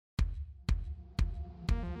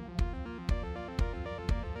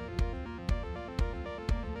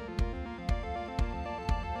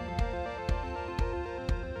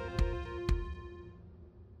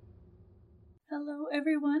Hello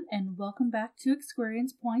everyone and welcome back to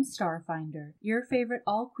Experience Point Starfinder, your favorite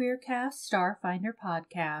all-queer cast Starfinder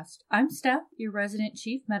podcast. I'm Steph, your resident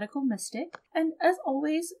chief medical mystic, and as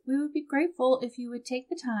always, we would be grateful if you would take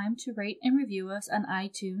the time to rate and review us on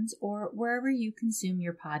iTunes or wherever you consume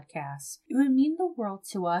your podcasts. It would mean the world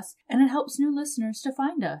to us and it helps new listeners to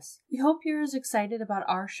find us. We hope you're as excited about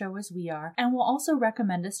our show as we are and will also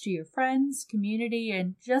recommend us to your friends, community,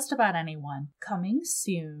 and just about anyone. Coming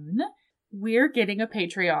soon, we're getting a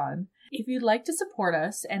Patreon. If you'd like to support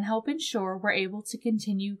us and help ensure we're able to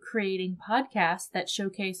continue creating podcasts that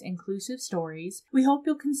showcase inclusive stories, we hope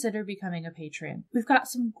you'll consider becoming a patron. We've got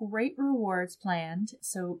some great rewards planned,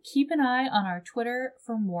 so keep an eye on our Twitter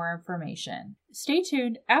for more information. Stay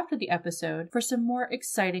tuned after the episode for some more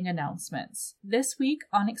exciting announcements. This week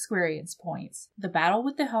on Experience Points, the battle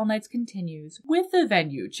with the Hell Knights continues with the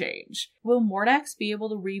venue change. Will Mordax be able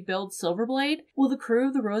to rebuild Silverblade? Will the crew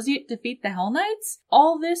of the Roseate defeat the Hell Knights?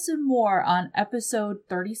 All this and more on episode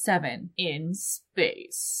 37, In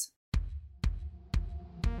Space.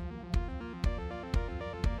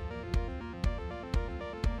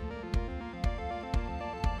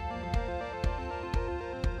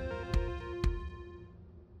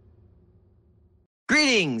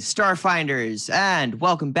 Greetings, Starfinders, and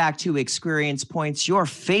welcome back to Experience Points, your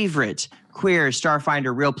favorite queer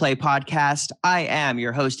Starfinder real play podcast. I am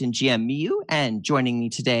your host and GM, Miyu, and joining me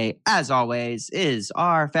today, as always, is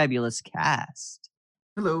our fabulous cast.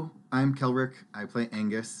 Hello, I'm Kelrick. I play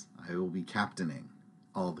Angus. I will be captaining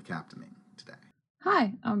all the captaining today.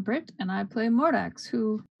 Hi, I'm Britt, and I play Mordax,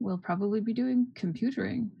 who will probably be doing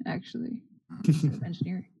computering, actually, instead of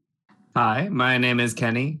engineering. Hi, my name is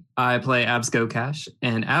Kenny. I play Absco Cash,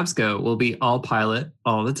 and Absco will be all pilot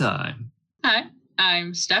all the time. Hi,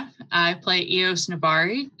 I'm Steph. I play Eos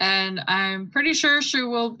Nabari, and I'm pretty sure she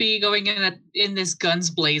will be going in this guns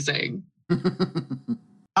blazing.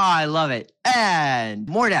 I love it. And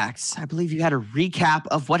Mordax, I believe you had a recap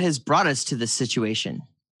of what has brought us to this situation.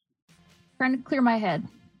 Trying to clear my head.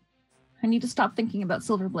 I need to stop thinking about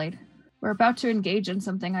Silverblade. We're about to engage in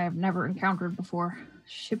something I have never encountered before.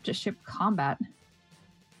 Ship-to-ship combat.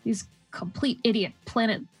 These complete idiot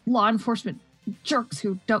planet law enforcement jerks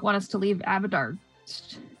who don't want us to leave Abadar.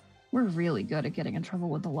 We're really good at getting in trouble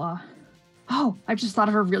with the law. Oh, I just thought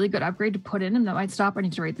of a really good upgrade to put in and that might stop. I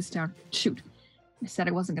need to write this down. Shoot. I said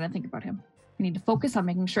I wasn't going to think about him. I need to focus on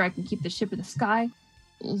making sure I can keep the ship in the sky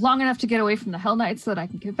long enough to get away from the Hell Knights so that I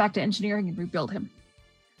can get back to engineering and rebuild him.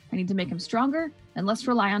 I need to make him stronger and less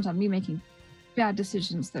reliant on me making bad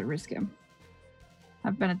decisions that risk him.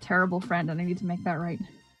 I've been a terrible friend, and I need to make that right.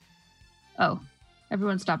 Oh,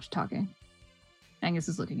 everyone stopped talking. Angus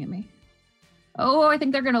is looking at me. Oh, I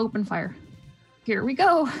think they're going to open fire. Here we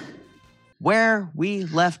go. Where we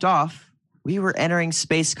left off, we were entering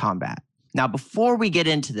space combat. Now, before we get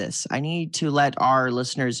into this, I need to let our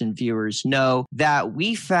listeners and viewers know that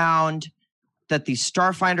we found that the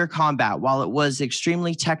Starfinder combat, while it was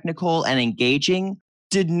extremely technical and engaging,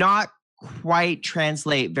 did not quite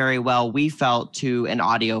translate very well, we felt, to an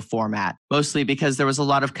audio format, mostly because there was a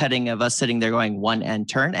lot of cutting of us sitting there going 1 end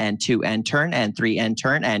turn and 2 end turn and 3 end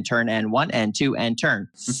turn and 1 and 2 end turn.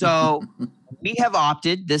 So we have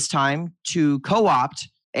opted this time to co-opt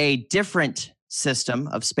a different system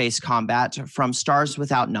of space combat from Stars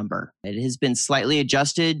Without Number. It has been slightly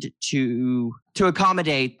adjusted to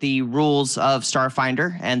accommodate the rules of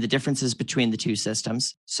Starfinder and the differences between the two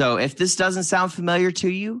systems. So if this doesn't sound familiar to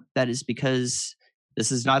you, that is because this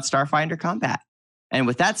is not Starfinder combat. And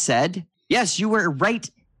with that said, yes, you were right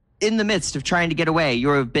in the midst of trying to get away. You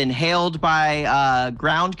have been hailed by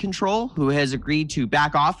ground control, who has agreed to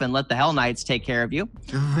back off and let the Hell Knights take care of you.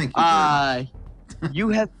 Thank you. You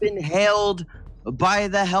have been hailed by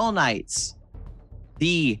the Hell Knights.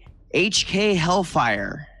 The HK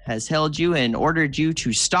Hellfire has held you and ordered you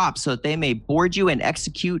to stop so that they may board you and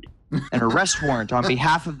execute an arrest warrant on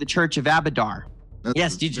behalf of the Church of Abadar. That's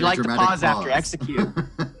Yes, did you like to pause after execute?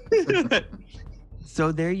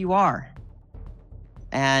 So there you are.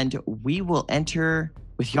 And we will enter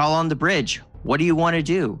with y'all on the bridge. What do you want to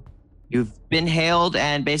do? You've been hailed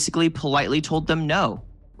and basically politely told them no.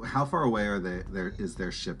 How far away is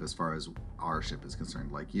their ship as far as our ship is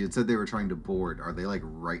concerned? Like, you had said they were trying to board. Are they like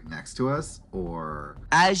right next to us, or?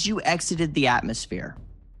 As you exited the atmosphere,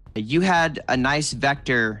 you had a nice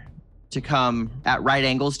vector to come at right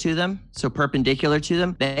angles to them, so perpendicular to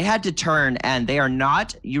them. They had to turn, and they are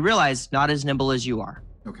not, you realize, not as nimble as you are.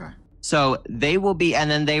 Okay. So they will be, and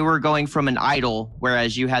then they were going from an idle,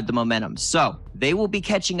 whereas you had the momentum. So they will be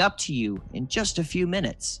catching up to you in just a few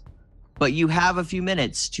minutes. But you have a few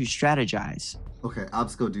minutes to strategize. Okay,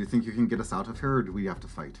 Absco, do you think you can get us out of here, or do we have to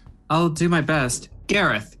fight? I'll do my best.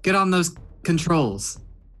 Gareth, get on those controls.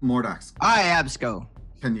 Mordax, Aye, Absco.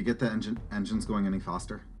 can you get the engines going any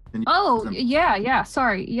faster? Can you Oh, them? yeah,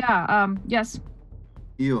 sorry. Yeah, yes.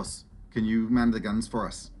 Eos, can you man the guns for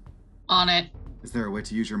us? On it. Is there a way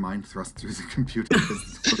to use your mind thrust through the computer?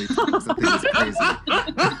 Because really thinks that thing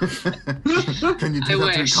is crazy. Can you do I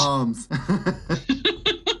that wish. through comms?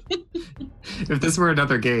 If this were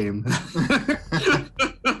another game.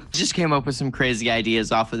 Just came up with some crazy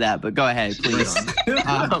ideas off of that, but go ahead, please.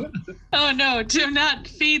 Oh no, do not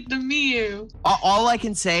feed the Mew. All I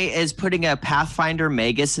can say is putting a Pathfinder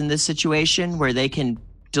Magus in this situation where they can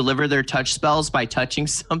deliver their touch spells by touching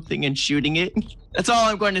something and shooting it. That's all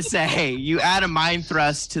I'm going to say. You add a mind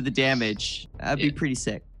thrust to the damage. That'd be pretty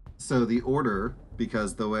sick. So the order,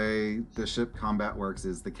 because the way the ship combat works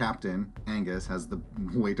is the captain, Angus, has the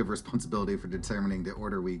weight of responsibility for determining the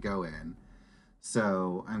order we go in.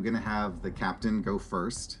 So I'm going to have the captain go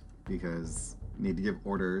first because I need to give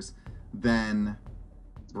orders. Then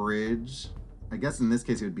bridge. I guess in this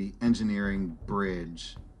case it would be engineering,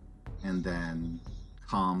 bridge, and then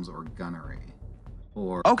comms or gunnery.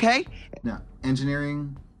 Or Okay. no,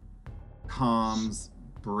 engineering, comms,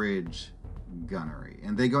 bridge, gunnery.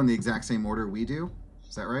 And they go in the exact same order we do?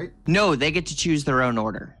 Is that right? No, they get to choose their own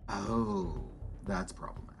order. Oh, that's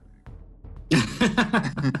problematic.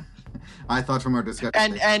 I thought from our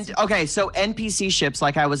discussion. And okay, so NPC ships,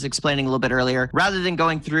 like I was explaining a little bit earlier, rather than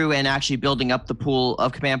going through and actually building up the pool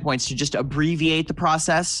of command points to just abbreviate the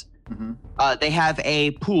process, they have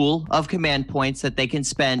a pool of command points that they can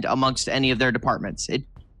spend amongst any of their departments. It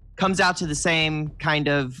comes out to the same kind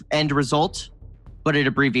of end result, but it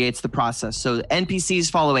abbreviates the process. So NPCs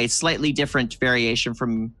follow a slightly different variation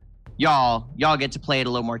from y'all. Y'all get to play it a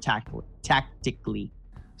little more tactically.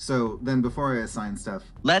 So then before I assign stuff,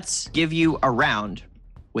 Let's give you a round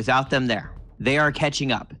without them there. They are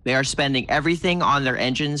catching up. They are spending everything on their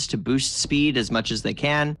engines to boost speed as much as they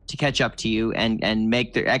can to catch up to you and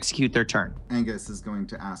execute their turn. Angus is going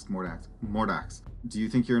to ask Mordax, do you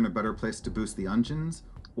think you're in a better place to boost the engines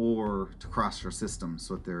or to cross your systems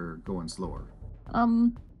so that they're going slower?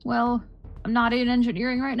 Well, I'm not in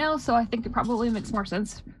engineering right now, so I think it probably makes more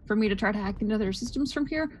sense for me to try to hack into their systems from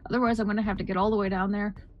here. Otherwise, I'm going to have to get all the way down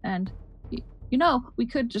there. And, we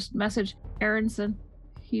could just message Aronson.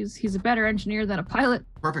 He's a better engineer than a pilot.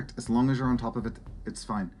 Perfect. As long as you're on top of it, it's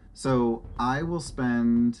fine. So I will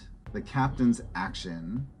spend the captain's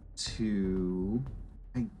action to,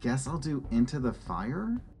 I guess I'll do Into the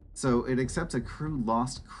Fire. So it accepts a crew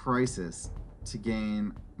lost crisis to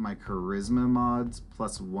gain my charisma mods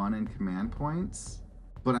 +1 in command points.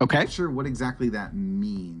 But I'm not sure what exactly that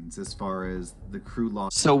means as far as the crew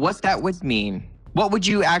lost. So what that would mean, what would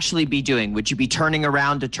you actually be doing? Would you be turning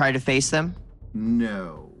around to try to face them?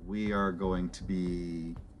 No, we are going to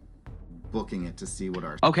be booking it to see what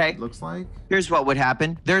our Okay. looks like. Here's what would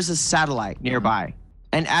happen. There's a satellite nearby.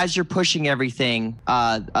 And as you're pushing everything,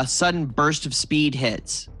 a sudden burst of speed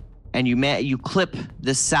hits and you clip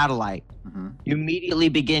this satellite. You immediately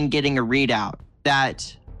begin getting a readout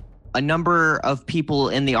that a number of people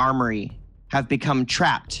in the armory have become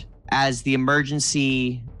trapped as the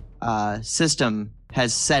emergency system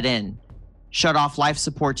has set in, shut off life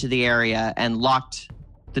support to the area, and locked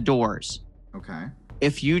the doors. Okay.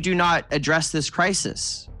 If you do not address this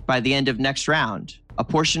crisis by the end of next round, a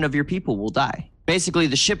portion of your people will die. Basically,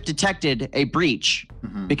 the ship detected a breach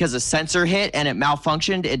because a sensor hit and it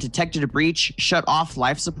malfunctioned. It detected a breach, shut off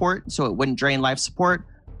life support so it wouldn't drain life support,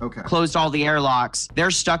 closed all the airlocks.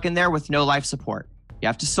 They're stuck in there with no life support. You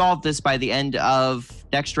have to solve this by the end of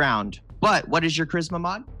next round. But what is your charisma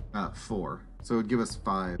mod? 4. So it would give us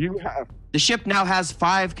 5. The ship now has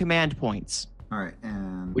 5 command points. All right,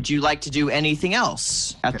 and Would you like to do anything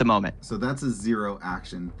else at the moment? so that's a 0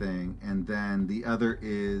 action thing, and then the other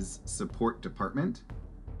is support department.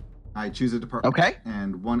 I choose a department,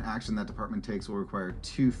 and 1 action that department takes will require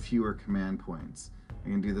 2 fewer command points. I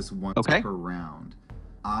can do this once per round.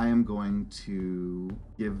 I am going to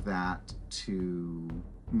give that to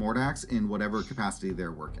Mordax in whatever capacity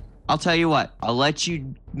they're working. I'll tell you what, I'll let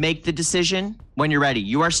you make the decision when you're ready.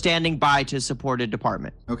 You are standing by to support a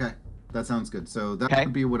department. Okay, that sounds good. So that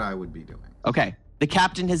would be what I would be doing. Okay, the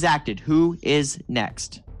captain has acted. Who is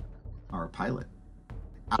next? Our pilot.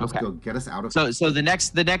 Let's go get us out of So the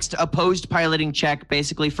next opposed piloting check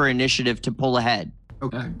basically for initiative to pull ahead.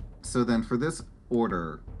 Okay. So then for this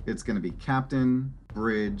order, it's going to be captain,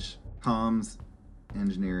 bridge, comms,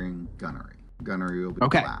 engineering, gunnery. Gunnery will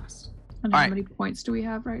be last. And how many points do we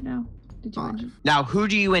have right now? Did you mention? Now, who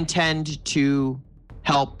do you intend to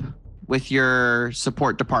help with your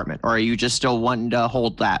support department, or are you just still wanting to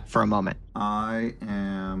hold that for a moment? I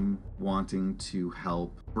am wanting to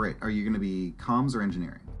help. Great. Are you going to be comms or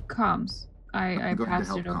engineering? Comms. I I'm going passed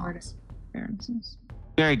to help it over comms. to Aronson.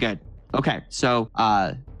 Very good. Okay, so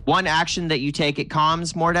one action that you take at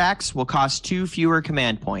comms, Mordax, will cost 2 fewer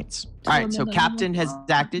command points. All right, so Captain has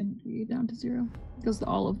acted. Down to 0 because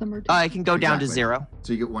all of them are. It can go down to Exactly. 0.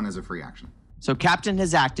 So you get 1 as a free action. So Captain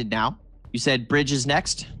has acted now. You said Bridge is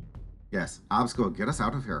next. Yes. Absco, get us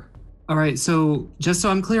out of here. All right, so just so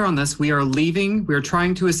I'm clear on this, we are leaving. We're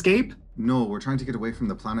trying to escape. No, we're trying to get away from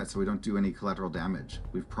the planet so we don't do any collateral damage.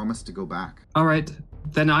 We've promised to go back. All right,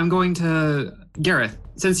 then I'm going to Gareth.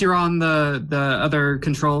 Since you're on the other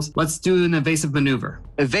controls, let's do an evasive maneuver.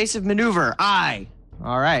 Evasive maneuver. Aye.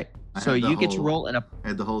 All right. So had the you get to whole- roll in a. I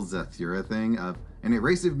had the whole Zethura thing of an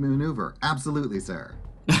evasive maneuver. Absolutely, sir.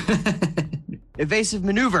 Evasive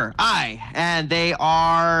maneuver. Aye. And they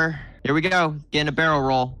are. Here we go. Getting a barrel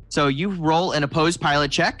roll. So you roll an opposed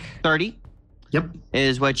pilot check. 30 Yep.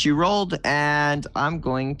 is what you rolled. And I'm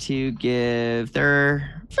going to give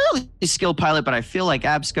their fairly skilled pilot, but I feel like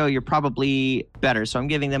Absco, you're probably better. So I'm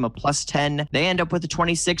giving them a +10. They end up with a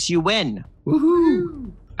 26. You win.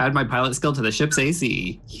 Woohoo! Add my pilot skill to the ship's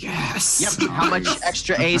AC. Yes. Yep. How much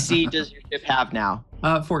extra AC does your ship have now?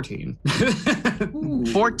 14.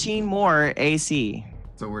 14 more AC.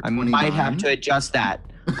 So we're I 29. might have to adjust that.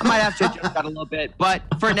 I might have to adjust that a little bit. But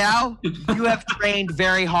for now, you have trained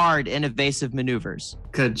very hard in evasive maneuvers.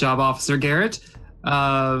 Good job, Officer Garrett.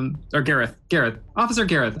 Or Gareth. Officer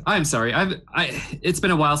Gareth. I'm sorry. It's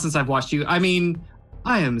been a while since I've watched you. I mean,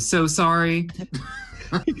 I am so sorry.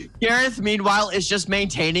 Gareth, meanwhile, is just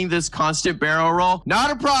maintaining this constant barrel roll.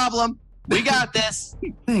 Not a problem. We got this.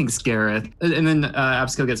 Thanks, Gareth. And then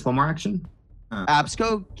Absco gets 1 more action.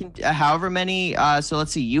 Absco, can, however many. So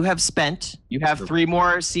let's see. You have 3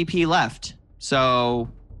 more CP left. So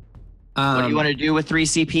what do you want to do with 3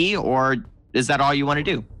 CP, or is that all you want to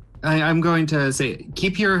do? I'm going to say,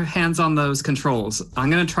 keep your hands on those controls. I'm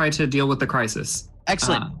going to try to deal with the crisis.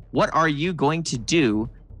 Excellent. What are you going to do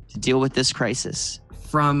to deal with this crisis?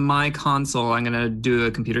 From my console, I'm going to do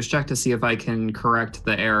a computer's check to see if I can correct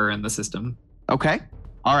the error in the system. Okay.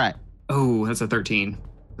 All right. Oh, that's a 13.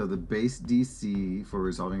 So the base DC for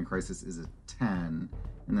resolving a crisis is a 10,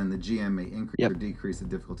 and then the GM may increase or decrease the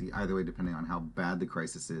difficulty either way depending on how bad the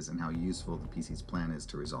crisis is and how useful the PC's plan is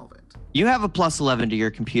to resolve it. You have a +11 to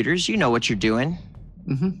your computers. You know what you're doing.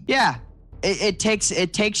 Mm-hmm. Yeah. It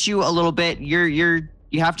takes you a little bit. You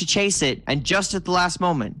have to chase it, and just at the last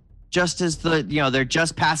moment, just as they're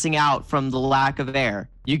just passing out from the lack of air,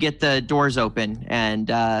 you get the doors open and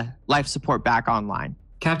life support back online.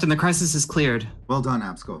 Captain, the crisis is cleared. Well done,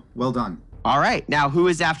 Absco. Well done. All right. Now, who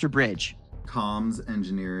is after Bridge? Comms,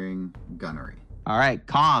 engineering, gunnery. All right.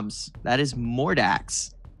 Comms. That is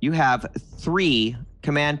Mordax. You have 3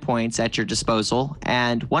 command points at your disposal,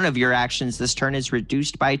 and one of your actions this turn is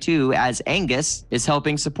reduced by 2 as Angus is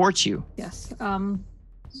helping support you. Yes.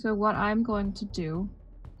 So what I'm going to do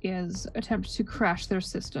is attempt to crash their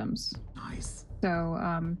systems. Nice.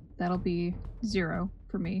 So that'll be 0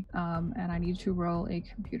 for me, and I need to roll a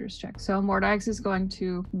computer's check. So Mordax is going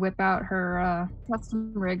to whip out her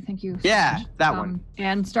custom rig. Thank you. Yeah, that one.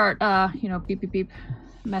 And start, beep beep beep,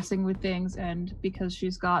 messing with things. And because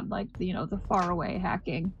she's got the far away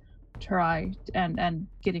hacking, try and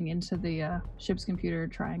getting into the ship's computer,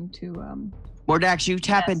 trying to. Mordax, you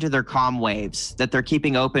tap into their comm waves that they're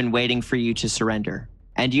keeping open, waiting for you to surrender,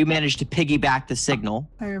 and you manage to piggyback the signal.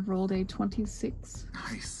 I have rolled a 26.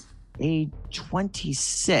 Nice. A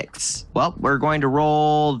 26. Well, we're going to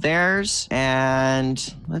roll theirs,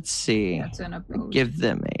 and let's see. That's an opposed. Give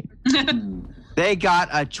them a. They got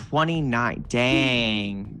a 29.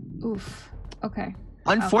 Dang. Oof. Okay.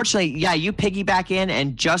 Unfortunately, yeah, you piggyback in,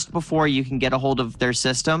 and just before you can get a hold of their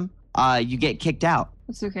system, you get kicked out.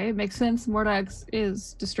 That's okay. It makes sense. Mordax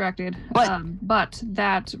is distracted, But- but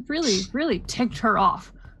that really ticked her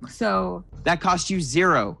off. So That cost you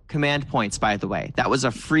 0 command points, by the way. That was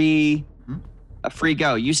a free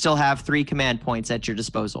go. You still have 3 command points at your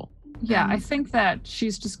disposal. yeah, I think that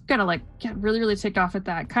she's just gonna get really ticked off at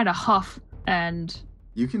that, kind of huff, and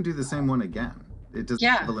You can do the same one again. It doesn't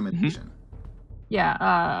Yeah. have a limitation. yeah,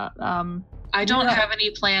 I don't Yeah. have any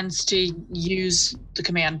plans to use the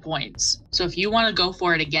command points. So if you want to go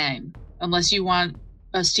for it again, unless you want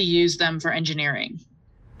us to use them for engineering.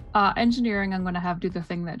 engineering, I'm gonna have do the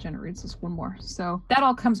thing that generates this 1 more. So that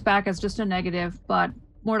all comes back as just a negative, but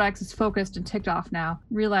Mordax is focused and ticked off now,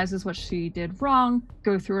 realizes what she did wrong,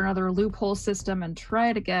 go through another loophole system and try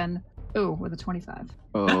it again. Oh, with a 25.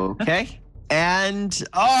 Okay. And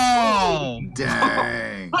oh,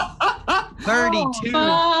 Dang. 32.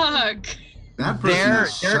 Fuck. That person They're-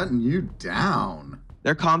 is shutting you down.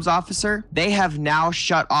 Their comms officer, they have now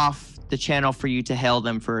shut off the channel for you to hail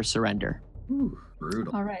them for a surrender. Ooh,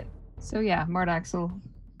 brutal. All right. So yeah, Mardax will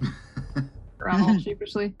growl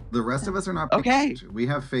sheepishly. The rest of us are not. Okay. We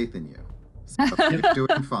have faith in you. So you're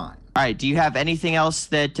doing fine. All right, do you have anything else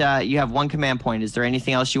that you have one command point? Is there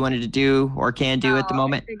anything else you wanted to do or can do at the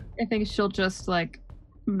moment? I think she'll just like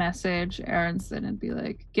message Aronson and be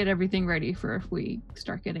like, get everything ready for if we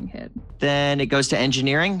start getting hit. Then it goes to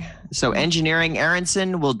engineering. So engineering,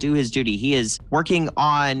 Aronson will do his duty. He is working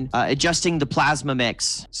on adjusting the plasma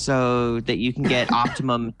mix so that you can get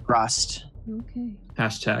optimum thrust. Okay.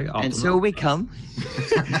 Hashtag optimum. And so we come.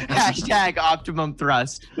 Hashtag optimum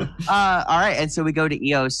thrust. All right, and so we go to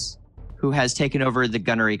Eos, who has taken over the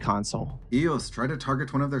gunnery console. Eos, try to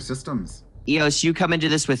target one of their systems. Eos, you come into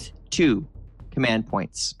this with 2 command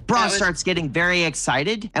points. Bra starts getting very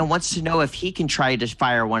excited and wants to know if he can try to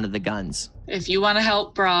fire one of the guns. If you want to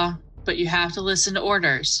help, Bra, but you have to listen to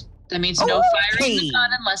orders. That means no firing the gun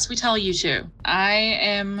unless we tell you to. I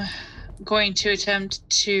am going to attempt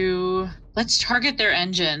to... Let's target their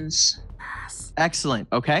engines. Excellent.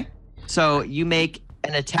 Okay. So you make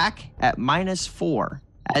an attack at -4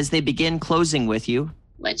 as they begin closing with you.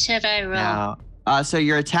 What should I roll? Now, so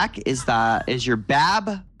your attack is your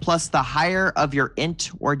BAB plus the higher of your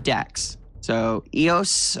int or dex. So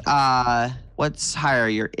Eos, what's higher,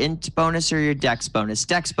 your int bonus or your dex bonus?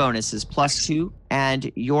 Dex bonus is +2, and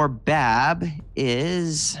your BAB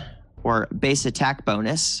is, or base attack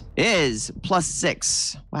bonus, is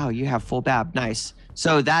 +6. Wow, you have full BAB. Nice.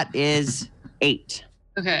 So that is 8.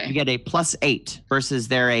 Okay. You get a +8 versus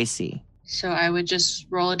their AC. So I would just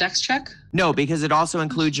roll a dex check? No, because it also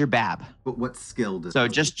includes your BAB. But what skill does So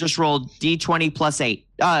it- just roll D20 +8.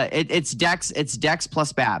 It's Dex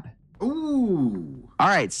plus BAB. Ooh. All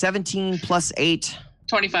right, 17 + 8,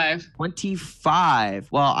 25. 25.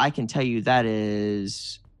 Well, I can tell you that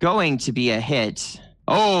is going to be a hit.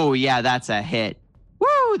 Oh, yeah, that's a hit.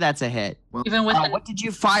 Woo, that's a hit. Even with What did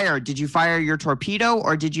you fire? Did you fire your torpedo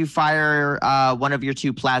or did you fire one of your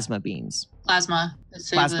 2 plasma beams? plasma. Let's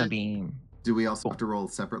say Plasma the beam. Do we also have to roll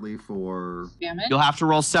separately for... damage. You'll have to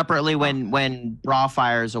roll separately when Bra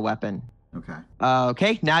fires a weapon. Okay.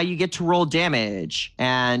 Okay, now you get to roll damage.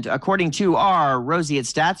 And according to our roseate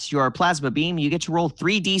stats, your plasma beam, you get to roll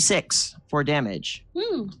 3d6 for damage.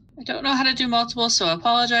 Woo. I don't know how to do multiple, so I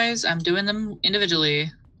apologize. I'm doing them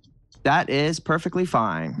individually. That is perfectly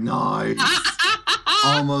fine. Nice.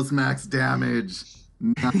 Almost max damage.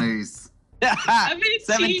 Nice.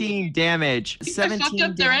 17 damage. I 17 fucked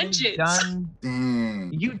up their damage engines. done.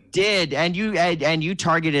 Dang. You did, and you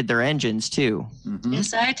targeted their engines too. Mhm.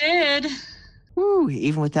 Yes, I did. Woo,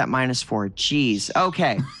 even with that -4. Jeez.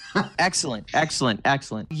 Okay. Excellent.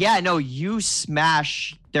 Yeah, no, you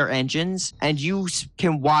smash their engines and you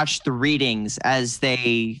can watch the readings as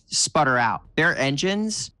they sputter out. Their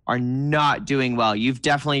engines are not doing well. You've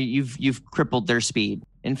crippled their speed.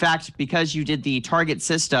 In fact, because you did the target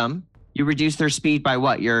system, you reduced their speed by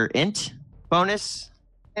what? Your int bonus?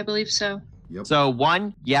 I believe so. Yep. So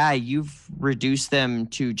 1, yeah, you've reduced them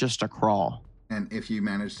to just a crawl. And if you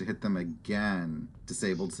manage to hit them again,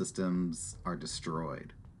 disabled systems are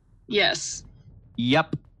destroyed. Yes.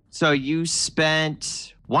 Yep. So you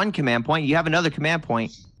spent 1 command point. You have another command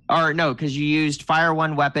point. Or no, because you used fire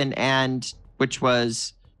 1 weapon which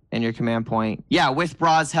was in your command point. Yeah, with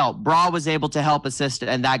Bra's help. Bra was able to help assist,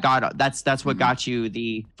 and that's what got you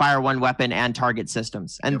the fire 1 weapon and target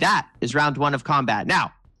systems. And that is round 1 of combat.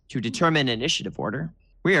 Now, to determine initiative order,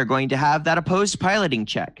 we are going to have that opposed piloting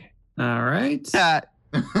check. All right. Well,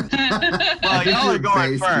 y'all are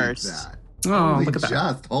going Base keep first. that. Oh, Holy look at that.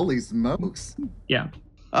 just, holy smokes. Yeah.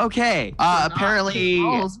 Okay. Apparently,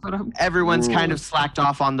 Balls, but I'm everyone's kind Ooh. of slacked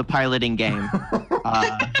off on the piloting game.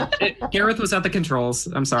 Gareth was at the controls.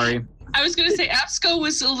 I'm sorry. I was going to say, Absco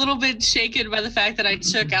was a little bit shaken by the fact that I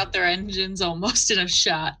took out their engines almost in a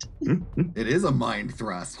shot. It is a mind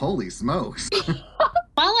thrust. Holy smokes.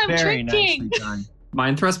 While I'm Very drinking. nicely done.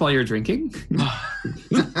 Mind thrust while you're drinking? While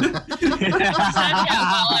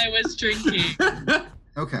I was drinking.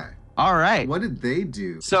 Okay. All right. What did they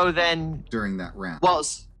do So then, during that round? well,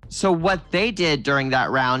 so what they did during that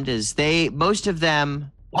round is most of them,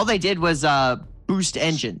 all they did was boost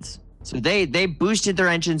engines. So they boosted their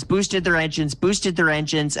engines,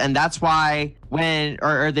 and that's why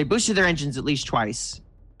or they boosted their engines at least twice.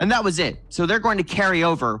 And that was it. So they're going to carry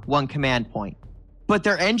over 1 command point. But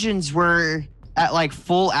their engines were at like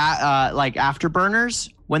full like afterburners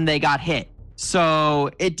when they got hit. So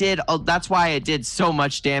that's why it did so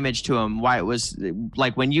much damage to them. Why it was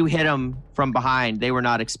like when you hit them from behind, they were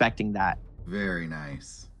not expecting that. Very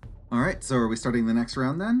nice. All right, so are we starting the next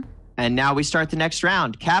round then? And now we start the next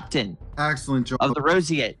round. Captain Excellent job. of the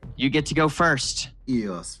Roseate, you get to go first.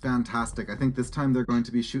 Eos, fantastic. I think this time they're going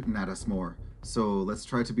to be shooting at us more. So let's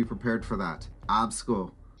try to be prepared for that.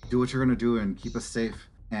 Absco, do what you're going to do and keep us safe.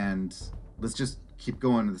 And let's just keep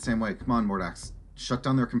going the same way. Come on, Mordax. Shut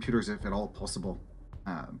down their computers if at all possible.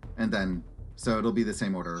 And then, so it'll be the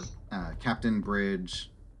same order. Captain,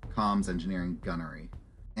 Bridge, Comms, Engineering, Gunnery.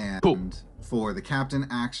 And Cool. for the Captain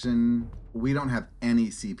action, we don't have any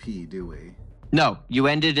CP, do we? No, you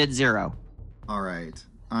ended at 0. All right.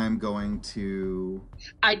 I'm going to...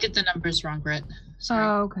 I did the numbers wrong, Britt. Sorry.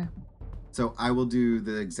 Oh, okay. So I will do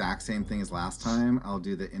the exact same thing as last time. I'll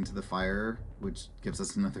do the Into the Fire, which gives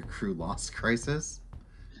us another crew loss crisis.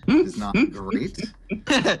 It's not great,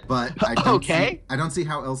 but I don't see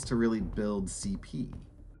how else to really build CP.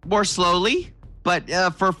 More slowly, but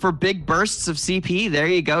for big bursts of CP, there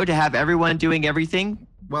you go, to have everyone doing everything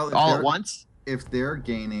Well, if all they're- at once. If they're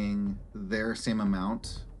gaining their same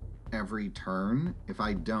amount every turn, if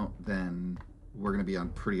I don't, then we're going to be on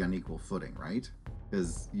pretty unequal footing, right?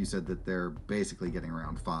 Because you said that they're basically getting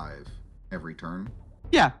around 5 every turn.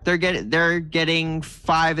 Yeah, they're getting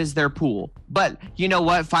 5 as their pool. But you know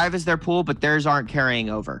what? 5 is their pool, but theirs aren't carrying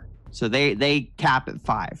over. So they cap at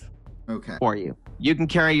 5 Okay. for you. You can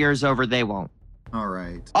carry yours over, they won't. All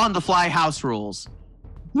right. On the fly house rules.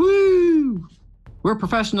 Woo! We're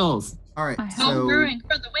professionals. All right. I have- Home So brewing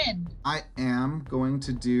for the win. I am going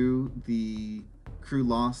to do the crew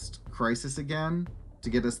lost crisis again to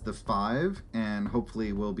get us the 5, and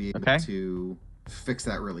hopefully we'll be able Okay. to fix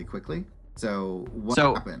that really quickly. So what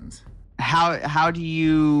So- happens? How do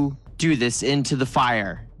you do this into the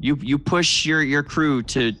fire? You push your crew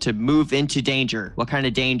to move into danger. What kind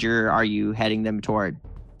of danger are you heading them toward?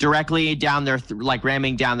 Directly down their like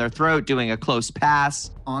ramming down their throat, doing a close pass,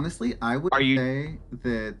 Honestly, I would Are you- say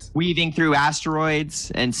that weaving through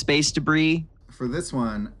asteroids and space debris. for this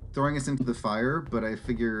one, throwing us into the fire, but I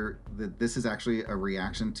figure that this is actually a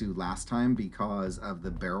reaction to last time because of the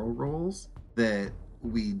barrel rolls, that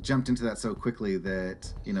we jumped into that so quickly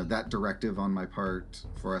that, that directive on my part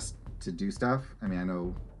for us to do stuff. I mean, I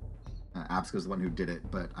know Absco's the one who did it,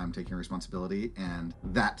 but I'm taking responsibility, and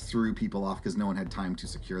that threw people off because no one had time to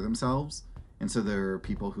secure themselves. And so there are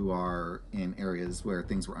people who are in areas where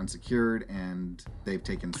things were unsecured and they've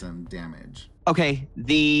taken some damage. Okay,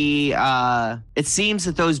 it seems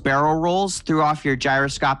that those barrel rolls threw off your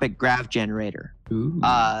gyroscopic grav generator. Ooh.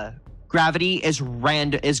 Gravity is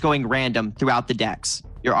going random throughout the decks.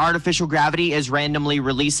 Your artificial gravity is randomly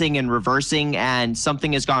releasing and reversing, and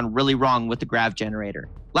something has gone really wrong with the grav generator.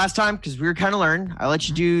 Last time, because we were kind of learned, I let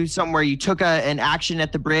you do somewhere you took an action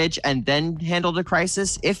at the bridge and then handled a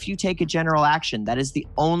crisis. If you take a general action, that is the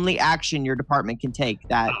only action your department can take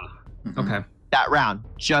that Okay. round,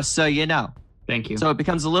 just so you know. Thank you. So it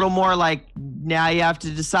becomes a little more like, now you have to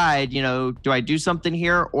decide, do I do something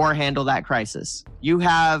here or handle that crisis? You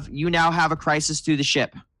now have a crisis through the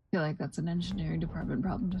ship. I feel like that's an engineering department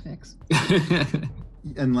problem to fix.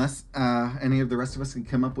 Unless any of the rest of us can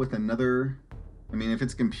come up with another. I mean, if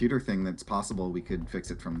it's a computer thing that's possible, we could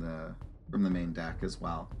fix it from the main deck as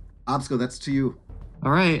well. Obsco, that's to you.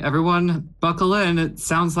 All right, everyone, buckle in. It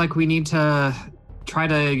sounds like we need to try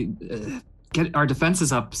to get our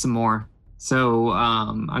defenses up some more. So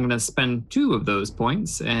I'm going to spend 2 of those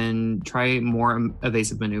points and try more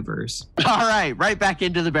evasive maneuvers. All right back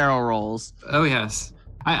into the barrel rolls. Oh, yes.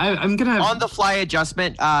 I'm going to... On the fly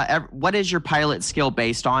adjustment, what is your pilot skill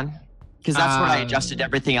based on? Because that's what I adjusted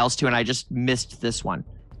everything else to, and I just missed this one.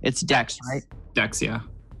 It's Dex, right? Dex, yeah.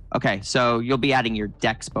 Okay, so you'll be adding your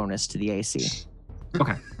Dex bonus to the AC.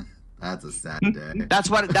 Okay. That's a sad day. That's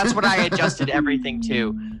what I adjusted everythting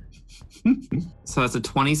to. So that's a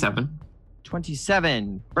 27.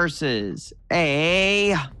 27 versus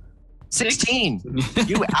a 16.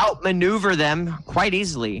 You outmaneuver them quite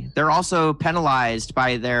easily. They're also penalized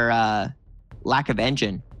by their lack of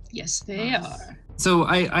engine. Yes, they are. So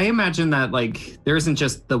I imagine that there isn't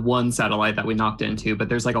just the one satellite that we knocked into, but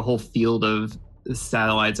there's a whole field of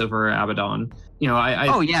satellites over Abaddon.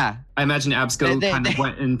 Oh yeah. I imagine Absco kind of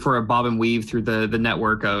went in for a bob and weave through the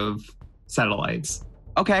network of satellites.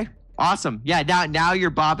 Okay. Awesome. Yeah, now you're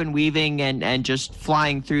bob and weaving and just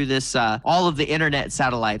flying through this all of the internet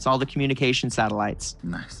satellites, all the communication satellites.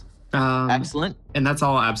 Nice. Excellent. And that's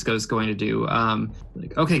all Absco's going to do.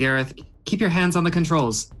 Okay, Gareth, keep your hands on the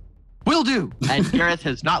controls. Will do. And Gareth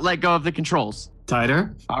has not let go of the controls.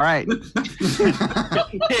 Tighter. All right.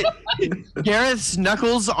 Gareth's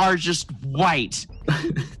knuckles are just white.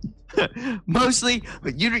 Mostly,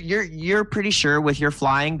 you're pretty sure with your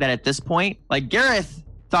flying that at this point, Gareth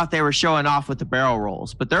thought they were showing off with the barrel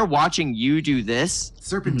rolls, but they're watching you do this.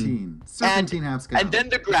 Serpentine. Serpentine half scale. And then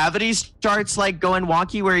the gravity starts like going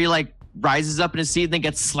wonky where he like rises up in his seat and then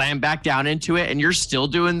gets slammed back down into it, and you're still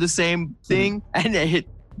doing the same thing. And it hit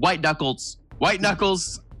white knuckles. It's like, no.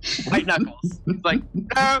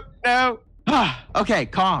 Okay,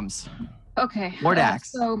 comms. Okay. Mordax.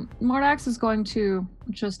 So Mordax is going to,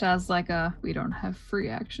 just as like we don't have free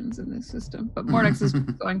actions in this system, but Mordax is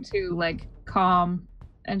going to like calm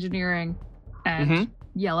engineering and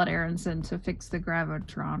yell at Aronson to fix the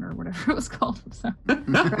Gravitron or whatever it was called. So,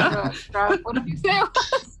 what did you say it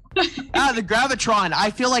was? The Gravitron.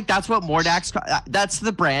 I feel like that's what Mordax, that's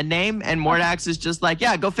the brand name, and Mordax is just like,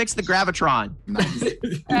 yeah, go fix the Gravitron. Nice.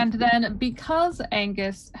 And then because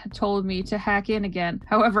Angus had told me to hack in again,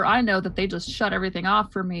 however, I know that they just shut everything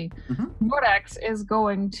off for me. Mordax is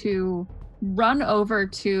going to run over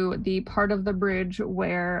to the part of the bridge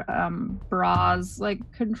where Bra's like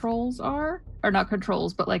controls are. Or not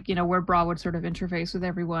controls, but like, where Bra would sort of interface with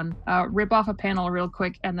everyone. Rip off a panel real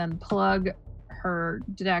quick and then plug her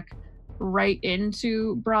deck right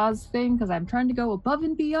into Bra's thing, because I'm trying to go above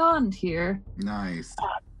and beyond here. Nice.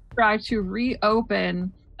 Try to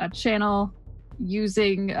reopen a channel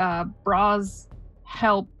using Bra's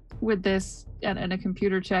help with this and a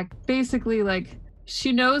computer check. Basically, like,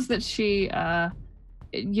 she knows that she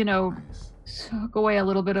took away a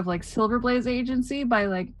little bit of like Silverblade's agency by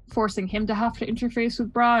like forcing him to have to interface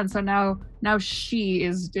with Bra, and so now she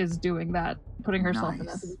is doing that, putting herself in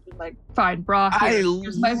that position. Like, fine, Bra,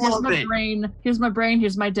 here's my brain,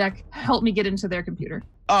 here's my deck, help me get into their computer.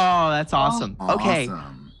 Oh, that's awesome. Okay,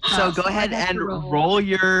 so go ahead and roll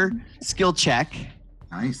your skill check.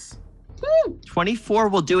 Nice. 24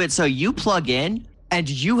 will do it. So you plug in and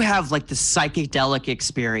you have like the psychedelic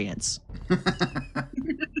experience.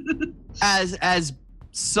 as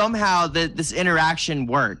somehow this interaction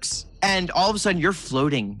works, and all of a sudden you're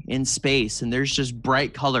floating in space and there's just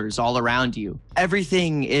bright colors all around you.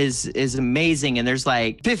 Everything is amazing, and there's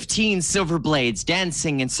like 15 silver blades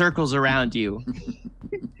dancing in circles around you.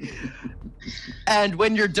 And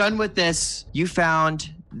when you're done with this, you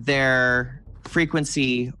found their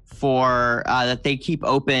frequency for that they keep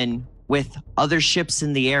open with other ships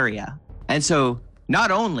in the area. And so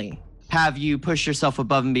not only have you pushed yourself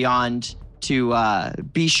above and beyond to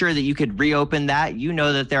be sure that you could reopen that, you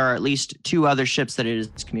know that there are at least 2 other ships that it is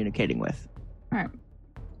communicating with. All right.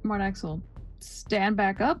 Mordax will stand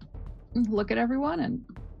back up, look at everyone, and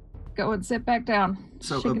go and sit back down.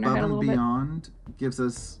 So above and beyond gives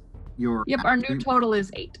us your... Yep, our new total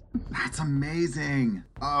is 8. That's amazing.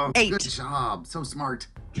 Oh, 8. Good job. So smart.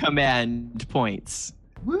 Command points.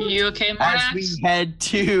 Woo. You okay, Mordax? As we head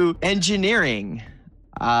to engineering...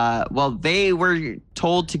 well, they were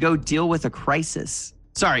told to go deal with a crisis.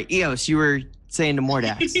 Sorry, Eos, you were saying to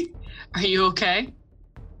Mordax. Are you okay?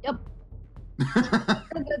 Yep.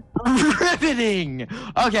 Riveting.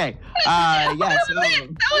 Okay. Yeah. That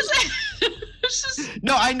was it.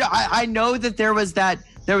 No, I know that there was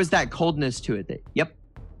that coldness to it. Yep.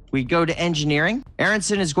 We go to engineering.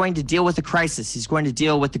 Aronson is going to deal with a crisis. He's going to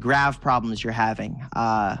deal with the grav problems you're having.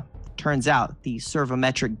 Turns out the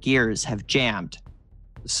servometric gears have jammed.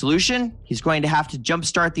 The solution? He's going to have to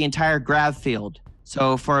jumpstart the entire grav field.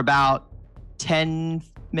 So for about 10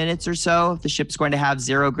 minutes or so, the ship's going to have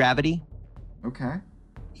 0 gravity. Okay.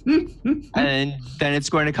 And then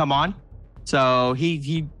it's going to come on. So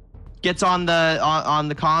he gets on the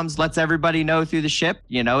comms, lets everybody know through the ship.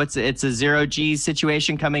 It's a 0G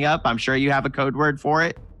situation coming up. I'm sure you have a code word for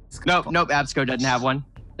it. Nope, Absco doesn't have one.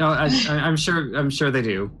 No, I'm sure they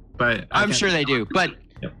do, but I'm sure they do. But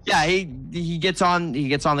Yep. yeah, he gets on the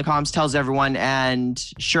comms, tells everyone, and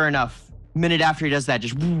sure enough, minute after he does that,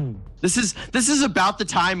 just woo. This is about the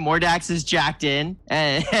time Mordax is jacked in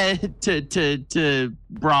and to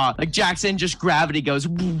Bra. Like jacks in, just gravity goes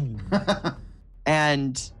woo.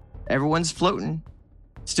 And everyone's floating,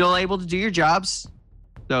 still able to do your jobs.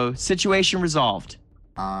 So situation resolved.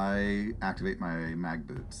 I activate my mag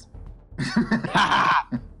boots.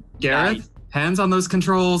 Gareth, hands on those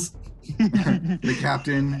controls. The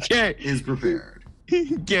captain is prepared.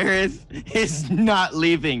 Gareth is not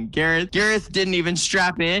leaving. Gareth didn't even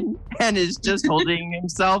strap in and is just holding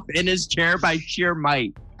himself in his chair by sheer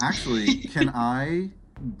might. Actually, can I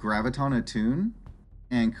graviton attune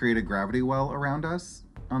and create a gravity well around us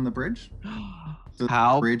on the bridge? So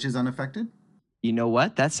How? the bridge is unaffected? You know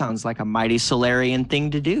what? That sounds like a mighty Solarian thing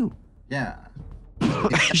to do. Yeah.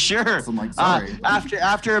 Sure. So I'm like, sorry.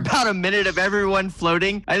 After about a minute of everyone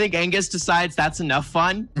floating, I think Angus decides that's enough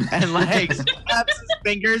fun and like snaps his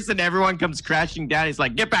fingers and everyone comes crashing down. He's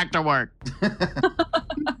like, get back to work.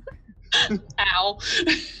 Ow. now.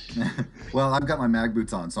 Well, I've got my mag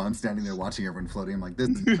boots on, so I'm standing there watching everyone floating. I'm like, this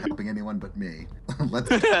isn't helping anyone but me. Let's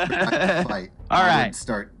fight. All right. I would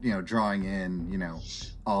start, drawing in,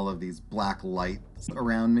 all of these black lights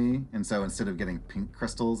around me. And so instead of getting pink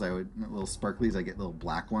crystals, little sparklies, I get little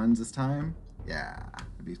black ones this time. Yeah,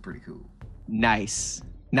 it'd be pretty cool. Nice.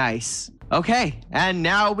 Okay, and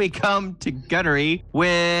now we come to Gunnery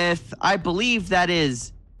with, I believe that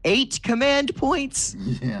is 8 command points.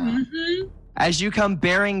 Yeah. Mm-hmm. As you come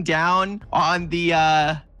bearing down on the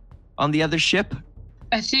other ship.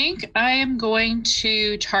 I think I am going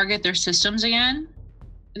to target their systems again.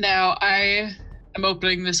 Now I am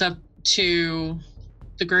opening this up to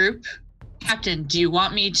the group. Captain, do you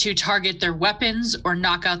want me to target their weapons or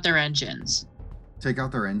knock out their engines? Take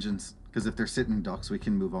out their engines, because if they're sitting ducks, we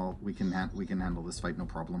can handle this fight, no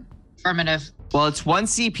problem. Affirmative. Well, it's 1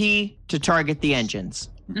 CP to target the engines.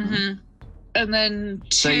 Mm-hmm. And then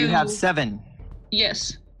 2. So you have 7.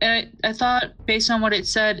 Yes. I thought, based on what it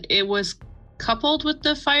said, it was coupled with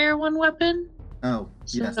the fire 1 weapon. Oh,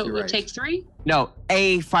 So yes, it you're would right. take 3? No,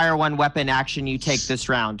 a fire 1 weapon action you take this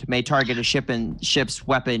round may target a ship's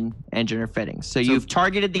weapon, engine, or fittings. So you've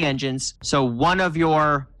targeted the engines. So one of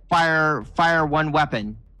your fire 1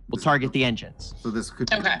 weapon will target the engines. So this could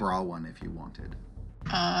be Okay. a bra one if you wanted.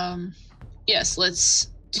 Yes, let's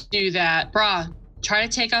do that. Bra, try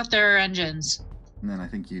to take out their engines. And then I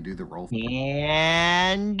think you do the roll.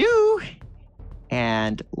 And do.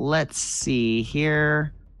 And let's see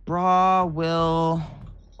here. Bra will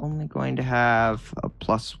only going to have a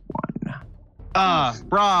 +1.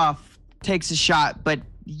 Bra takes a shot, but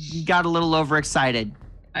he got a little overexcited.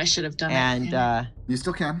 I should have done And it. You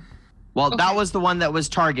still can. well, Okay. that was the one that was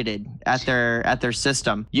targeted at their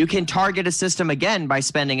system. You can target a system again by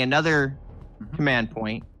spending another command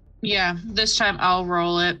point. Yeah, this time I'll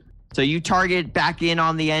roll it. So you target back in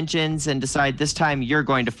on the engines and decide this time you're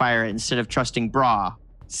going to fire it instead of trusting Bra.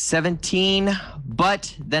 17,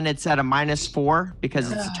 but then it's at a -4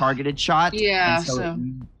 because it's a targeted shot. Yeah, and so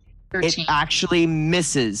it 13. actually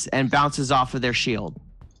misses and bounces off of their shield.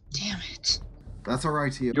 Damn it. That's all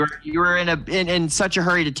right, Tia. You were in such a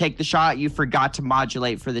hurry to take the shot, you forgot to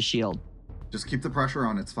modulate for the shield. Just keep the pressure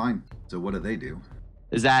on. It's fine. So what do?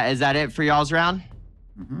 Is that it for y'all's round?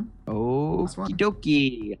 Mm-hmm. Okie one.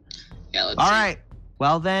 dokie. Yeah, let's All see. right.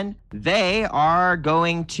 Well, then they are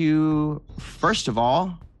going to, first of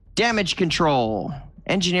all, damage control,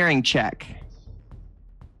 engineering check.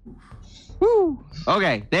 Woo.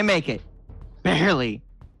 Okay, they make it. Barely.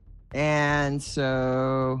 And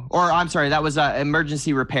so, or I'm sorry, that was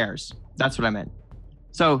emergency repairs. That's what I meant.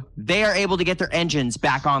 So they are able to get their engines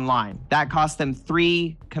back online. That cost them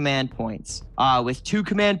 3 command points. With 2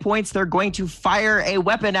 command points, they're going to fire a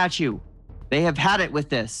weapon at you. They have had it with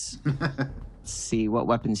this. Let's see, what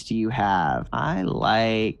weapons do you have? I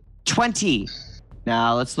like 20.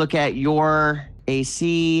 Now let's look at your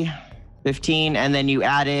AC, 15, and then you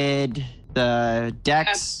added the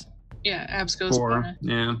dex. Yeah, abs goes 4. bonus.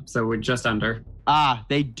 Yeah, so we're just under.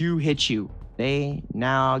 They do hit you. They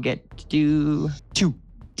now get to do 2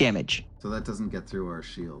 damage. So that doesn't get through our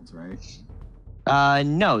shields, right?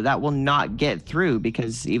 No, that will not get through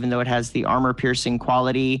because even though it has the armor piercing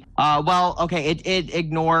quality, it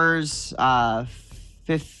ignores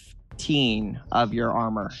 15 of your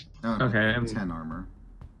armor. Oh, no, Okay. 10 armor.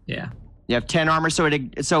 Yeah. You have 10 armor, so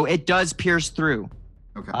it does pierce through.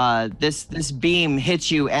 Okay. This beam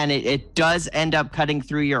hits you and it does end up cutting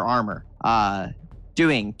through your armor,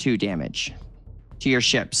 doing 2 damage to your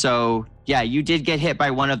ship. So yeah, you did get hit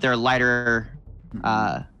by one of their lighter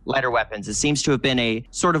weapons. It seems to have been a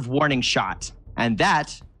sort of warning shot, and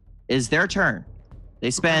that is their turn.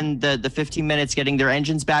 They spend the 15 minutes getting their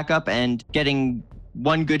engines back up and getting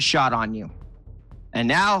 1 good shot on you. And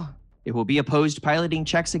now it will be opposed piloting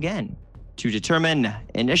checks again to determine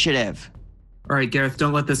initiative. All right, Gareth,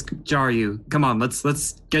 don't let this jar you. Come on,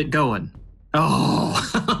 let's get going. Oh.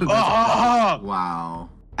 Wow.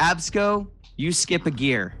 Absco, you skip a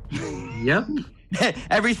gear. Yep.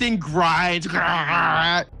 Everything grinds.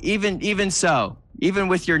 Even so, even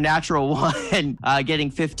with your natural 1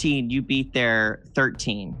 getting 15, you beat their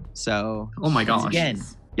 13. So Oh my gosh. again,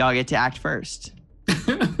 y'all get to act first.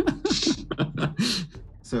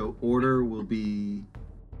 So order will be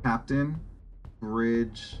Captain,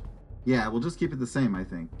 Bridge. Yeah, we'll just keep it the same, I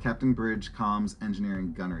think. Captain, Bridge, Comms,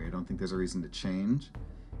 Engineering, Gunnery. I don't think there's a reason to change.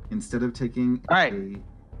 Instead of taking All right. a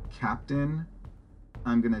Captain,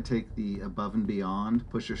 I'm going to take the Above and Beyond,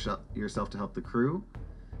 push yourself to help the crew.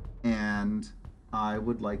 And I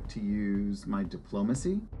would like to use my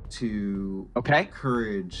diplomacy to Okay.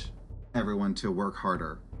 encourage everyone to work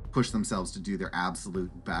harder, push themselves to do their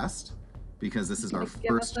absolute best. because this is our Give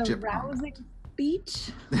us first a ship rousing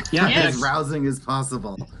speech. Yeah, as Yes. rousing as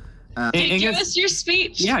possible. Give us your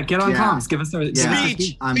speech. Yeah, get on Yeah. comms. Give us our Yeah.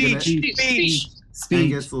 Speech. I'm gonna- Speech.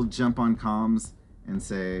 Angus will jump on comms and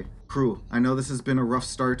say, "Crew, I know this has been a rough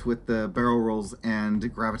start with the barrel rolls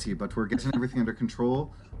and gravity, but we're getting everything under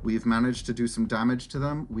control. We've managed to do some damage to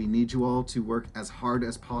them. We need you all to work as hard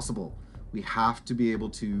as possible. We have to be able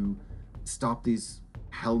to stop these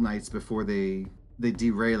Hell Knights before they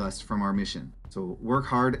derail us from our mission. So work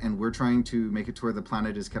hard, and we're trying to make it to where the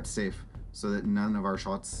planet is kept safe so that none of our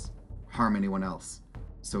shots harm anyone else.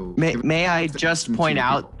 So May I just some point to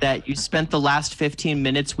out people. that you spent the last 15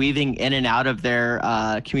 minutes weaving in and out of their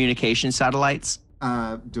communication satellites?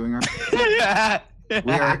 Doing our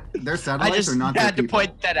their I satellites just are not had their to people.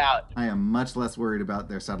 point that out. I am much less worried about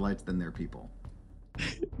their satellites than their people.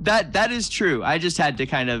 That is true. I just had to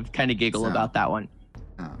kind of giggle So- about that one.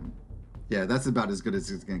 Yeah, that's about as good as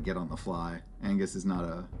it's going to get on the fly. Angus is not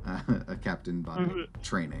a captain by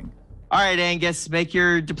training. All right, Angus, make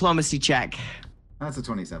your diplomacy check. That's a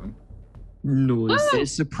 27. Noise.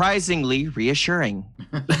 It's surprisingly reassuring.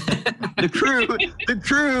 The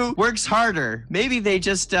crew works harder. Maybe they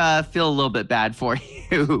just feel a little bit bad for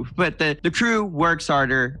you, but the crew works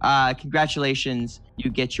harder. Congratulations, you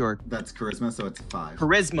get your That's charisma, so it's 5.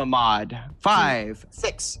 charisma mod.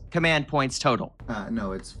 6 command points total.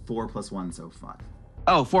 No, it's 4 plus 1, so 5.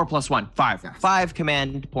 Oh, 4 plus 1, 5. Yes. 5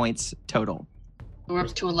 command points total. We're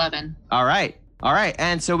up to 11. All right.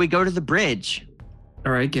 And so we go to the bridge.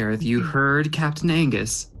 All right, Gareth, you heard Captain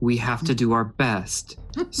Angus. We have to do our best.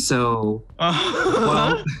 So,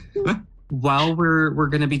 while we're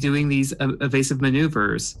going to be doing these evasive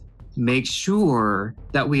maneuvers, make sure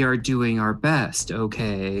that we are doing our best,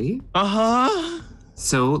 okay? Uh-huh.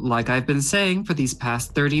 So, like I've been saying for these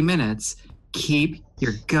past 30 minutes, keep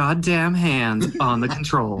your goddamn hands on the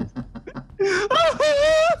control.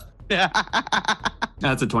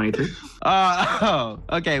 That's a 23.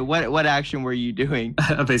 Okay. What action were you doing?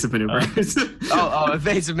 Evasive maneuvers.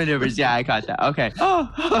 Evasive maneuvers. Yeah, I caught that. Okay.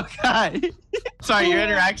 Oh God. Sorry, your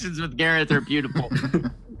interactions with Gareth are beautiful.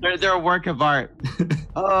 They're a work of art.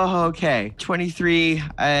 Oh, okay. 23.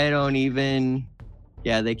 I don't even.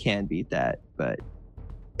 Yeah, they can beat that, but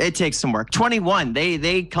it takes some work. 21.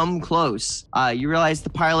 They come close. You realize the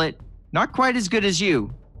pilot not quite as good as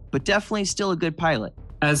you, but definitely still a good pilot.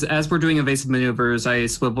 As we're doing evasive maneuvers, I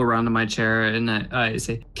swivel around in my chair and I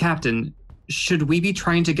say, Captain, should we be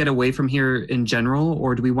trying to get away from here in general,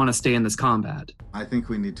 or do we want to stay in this combat? I think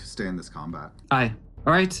we need to stay in this combat. Aye.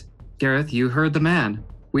 All right, Gareth, you heard the man.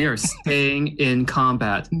 We are staying in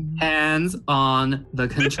combat. Hands on the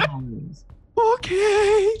controls.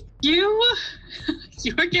 Okay.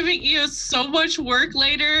 You're giving you so much work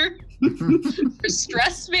later for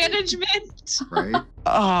stress management. Right?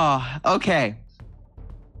 Okay.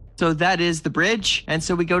 So that is the bridge, and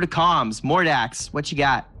so we go to comms. Mordax, what you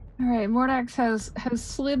got? All right, Mordax has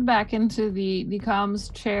slid back into the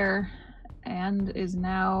comms chair and is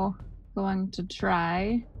now going to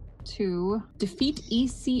try to defeat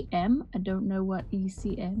ECM. I don't know what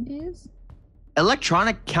ECM is.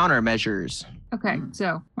 Electronic countermeasures. Okay,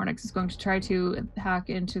 so Mordax is going to try to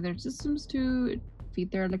hack into their systems to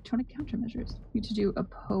defeat their electronic countermeasures. Need to do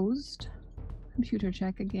opposed computer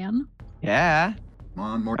check again. Yeah. Come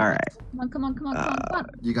on, Mordax. All right. Come on.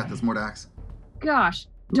 You got this, Mordax. Gosh,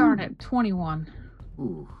 darn it, 21.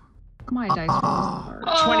 Ooh. My dice rolls are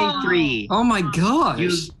hard. 23. Oh my gosh.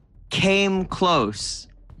 You came close.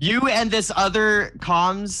 You and this other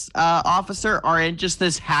comms officer are in just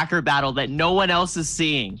this hacker battle that no one else is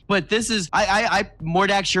seeing. But this is,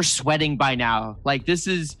 Mordax, you're sweating by now. Like this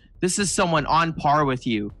is someone on par with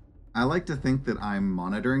you. I like to think that I'm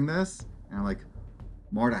monitoring this, and I'm like,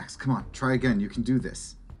 Mordax, come on, try again. You can do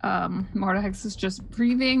this. Mordax is just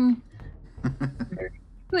breathing.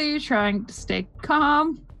 Really trying to stay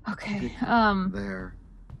calm. Okay. Their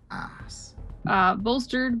ass.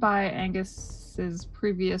 Bolstered by Angus's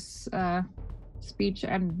previous speech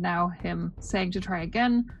and now him saying to try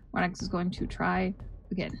again, Mordax is going to try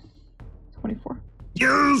again. 24.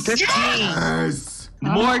 You 15. Yes!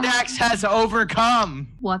 Mordax has overcome.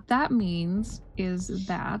 What that means is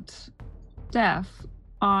that Def,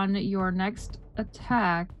 on your next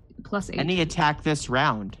attack, +8. Any attack this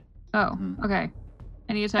round. Oh, okay.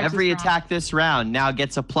 Any attack. Every attack this round now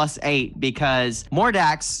gets a +8 because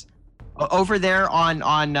Mordax, over there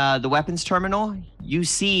on the weapons terminal, you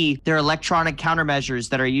see their electronic countermeasures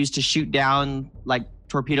that are used to shoot down like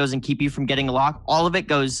torpedoes and keep you from getting a lock. All of it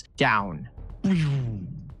goes down.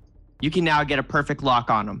 You can now get a perfect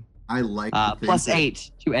lock on them. I like to think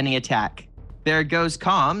 +8 to any attack. There goes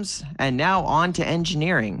comms, and now on to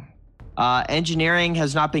engineering. Engineering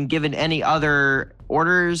has not been given any other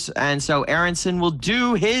orders, and so Aronson will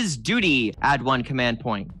do his duty. Add 1 command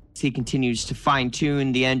point. He continues to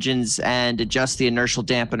fine-tune the engines and adjust the inertial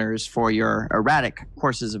dampeners for your erratic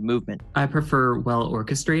courses of movement. I prefer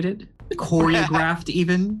well-orchestrated, choreographed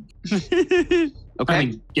even. Okay. I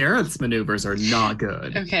mean, Gareth's maneuvers are not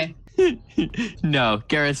good. Okay. No,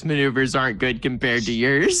 Gareth's maneuvers aren't good compared to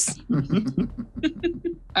yours.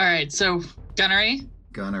 All right, so gunnery.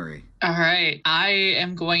 Gunnery. All right, I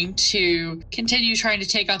am going to continue trying to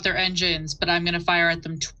take out their engines, but I'm going to fire at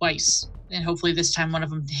them twice, and hopefully this time one of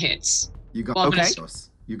them hits. You got Okay. this.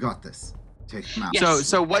 You got this. Take them out. Yes.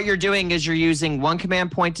 So what you're doing is you're using 1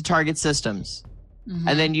 command point to target systems, Mhm.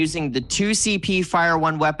 and then using the 2 CP fire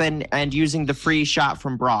 1 weapon and using the free shot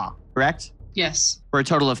from Bra, correct? Yes. For a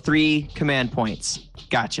total of 3 command points.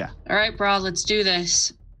 Gotcha. All right, bro, let's do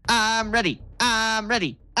this. I'm ready.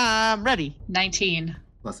 19.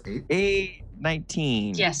 Plus 8. 8,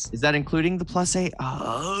 19. Yes. Is that including the +8?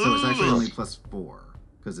 Oh. So it's actually only plus 4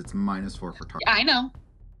 because it's -4 for target. I know.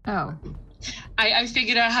 Oh. I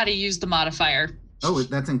figured out how to use the modifier. Oh,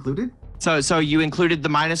 that's included? So you included the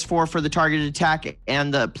 -4 for the targeted attack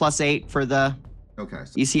and the +8 for the Okay.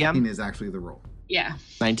 So ECM? 19 is actually the roll. Yeah.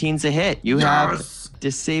 19's a hit. You have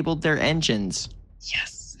disabled their engines.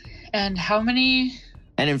 Yes. And how many?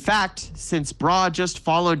 And in fact, since Bra just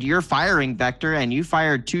followed your firing vector and you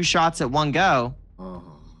fired 2 shots at 1 go, Oh.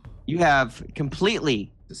 you have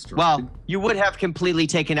completely, Destroyed. well, you would have completely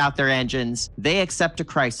taken out their engines. They accept a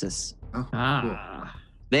crisis. Oh, cool. Ah.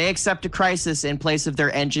 They accept a crisis in place of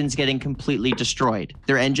their engines getting completely destroyed.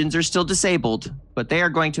 Their engines are still disabled, but they are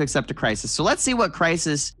going to accept a crisis. So let's see what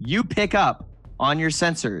crisis you pick up on your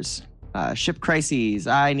sensors. Ship crises.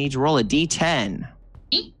 I need to roll a D10.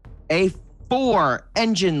 A 4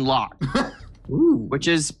 engine lock, Ooh. which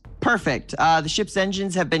is perfect. The ship's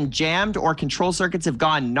engines have been jammed or control circuits have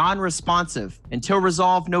gone non-responsive. Until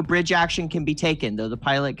resolved, no bridge action can be taken, though the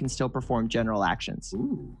pilot can still perform general actions.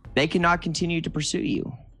 Ooh. They cannot continue to pursue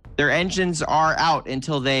you. Their engines are out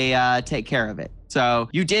until they take care of it. So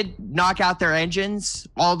you did knock out their engines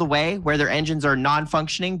all the way where their engines are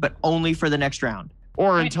non-functioning, but only for the next round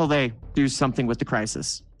or until they do something with the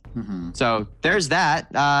crisis. Mm-hmm. So there's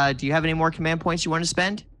that. Do you have any more command points you want to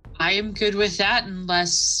spend? I am good with that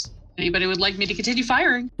unless anybody would like me to continue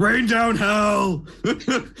firing. Rain down hell!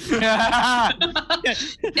 That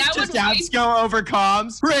Just would abs go over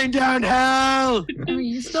comms. Rain down hell! I mean,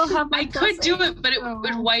 you still have my I could do it, but it so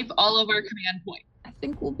would wipe all of our command point. I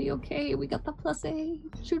think we'll be okay. We got the +8.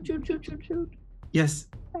 Shoot, shoot, shoot, shoot, shoot. Yes.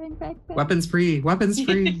 Bang, bang, bang. Weapons free. Weapons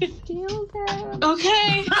free. Kill them.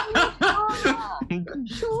 Okay.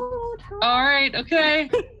 Shoot. All right. Okay.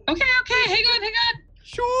 Okay. Hang on.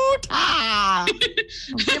 Shoot! Ah!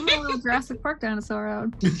 We'll give him a little Jurassic Park dinosaur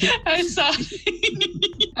out. I saw.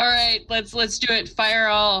 All right. Let's do it. Fire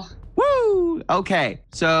all. Woo! Okay,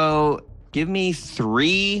 so give me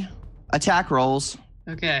 3 attack rolls,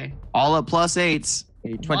 Okay. all at +8s.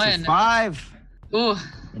 A 25, Ooh.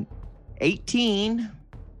 18,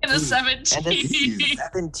 And a 17. and a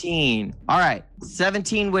 17. All right,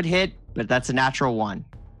 17 would hit, but that's a natural 1.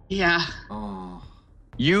 Yeah. Oh.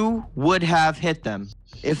 You would have hit them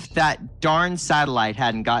if that darn satellite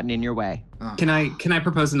hadn't gotten in your way. Oh. Can I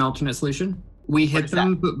propose an alternate solution? We hit is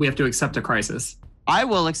them, but we have to accept a crisis. I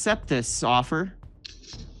will accept this offer.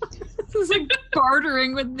 This is like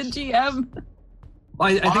bartering with the GM.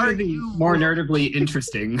 I think Are it'd be you- more narratively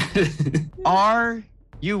interesting. Are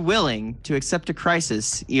you willing to accept a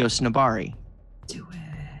crisis, Eos Nabari, Do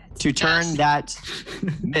it. to turn Yes. that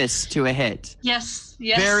miss to a hit? Yes.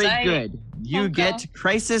 Yes. Very I- good. You Okay. get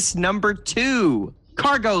crisis number 2,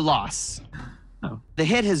 cargo loss. Oh. The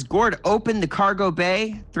hit has gored open the cargo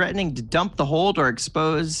bay, threatening to dump the hold or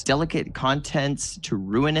expose delicate contents to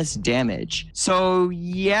ruinous damage. So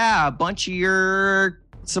yeah, a bunch of your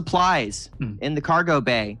supplies in the cargo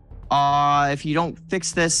bay. If you don't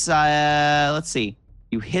fix this, let's see.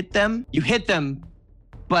 You hit them,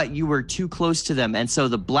 but you were too close to them, and so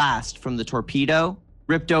the blast from the torpedo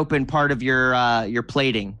ripped open part of your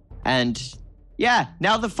plating. And yeah,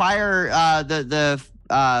 now the fire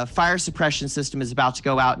fire suppression system is about to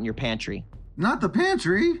go out in your pantry. Not the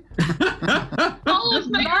pantry. All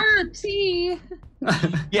of my art. See.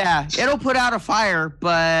 Yeah, it'll put out a fire,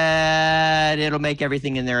 but it'll make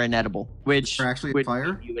everything in there inedible, which There's actually a would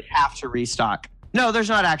fire? mean you would have to restock. No, there's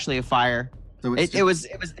not actually a fire. So it's It was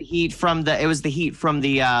the heat from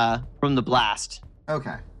the blast.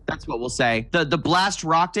 okay. That's what we'll say. The blast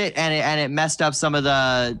rocked it and it messed up some of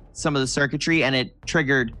the circuitry, and it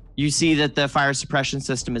triggered You see that the fire suppression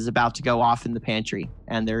system is about to go off in the pantry,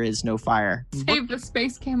 and there is no fire. Save the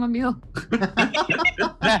space chamomile.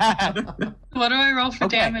 What do I roll for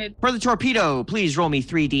damage? For the torpedo, please roll me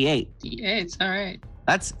 3d8. D8s, all right.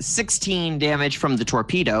 That's 16 damage from the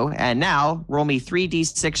torpedo, and now roll me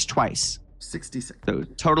 3d6 twice. 66. So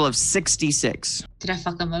total of 66. Did I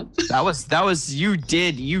fuck them up? That was you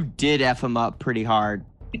did F him up pretty hard.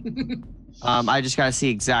 I just gotta see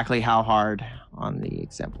exactly how hard on the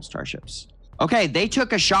example starships. Okay, they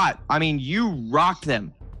took a shot. I mean, you rocked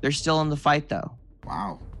them. They're still in the fight though.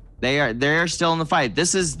 Wow. They're still in the fight.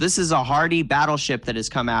 This is a hardy battleship that has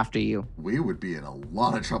come after you. We would be in a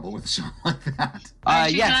lot of trouble with a shot like that.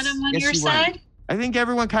 Aren't you Yes, got them on yes, your you were. side? I think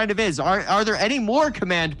everyone kind of is. Are there any more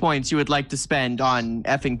command points you would like to spend on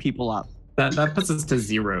effing people up? That puts us to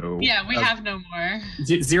 0. Yeah, we have no more.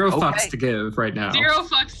 Zero Okay. fucks to give right now. 0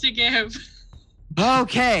 fucks to give.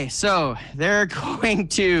 Okay, so they're going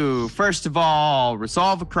to, first of all,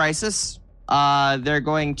 resolve a crisis. They're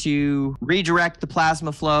going to redirect the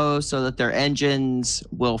plasma flow so that their engines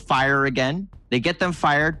will fire again. They get them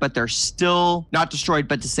fired, but they're still not destroyed,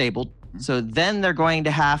 but disabled. So then they're going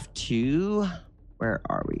to have to, where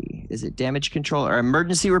are we? Is it damage control or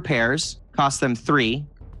emergency repairs? Cost them 3.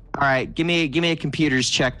 All right, give me a computers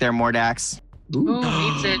check there, Mordax. Ooh,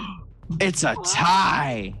 meets it. It's a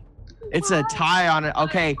tie. It's a tie on it.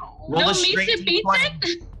 Okay, roll No, a meets straight it, beats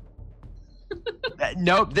D20. it.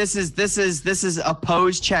 Nope, this is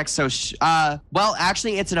opposed check. So, well,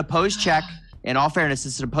 actually, it's an opposed check. In all fairness,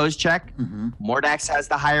 it's an opposed check. Mm-hmm. Mordax has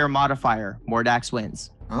the higher modifier. Mordax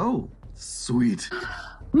wins. Oh, sweet.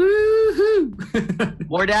 Woohoo!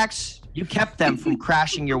 Mordax, you kept them from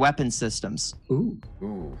crashing your weapon systems, Ooh.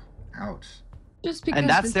 Ooh, ouch. Just because and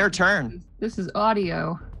that's their turn. This is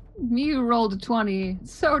audio. You rolled a 20.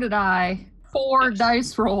 So did I. 4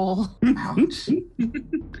 dice roll. Ouch.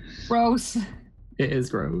 Gross. It is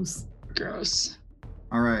gross. Gross.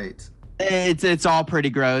 All right. It's all pretty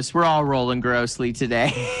gross. We're all rolling grossly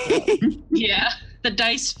today, Yeah, the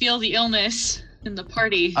dice feel the illness in the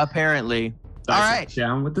party. apparently. All Dice right,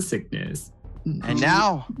 Down with the sickness. and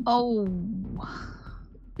now Oh.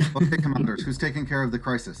 Okay, commanders, who's taking care of the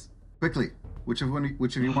crisis? Quickly. Which of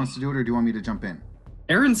you wants to do it, or do you want me to jump in?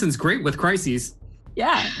 Aronson's great with crises.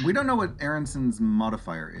 Yeah. We don't know what Aronson's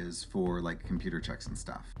modifier is for like computer checks and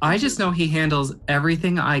stuff. I just know he handles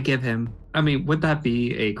everything I give him. I mean, would that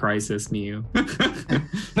be a crisis, Miu?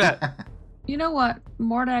 You know what?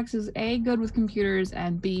 Mordax is A, good with computers,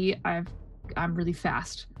 and B, I'm really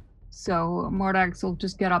fast. So Mordax will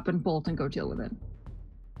just get up and bolt and go deal with it.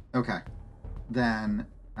 Okay. Then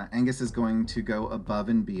Angus is going to go above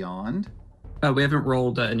and beyond. We haven't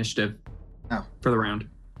rolled initiative Oh. for the round.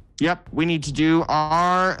 Yep, we need to do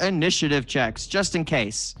our initiative checks just in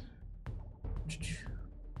case.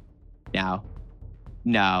 No.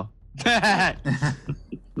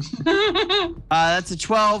 That's a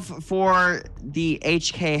 12 for the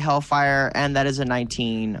HK Hellfire, and that is a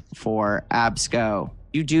 19 for Absco.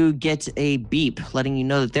 You do get a beep letting you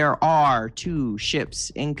know that there are 2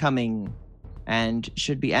 ships incoming and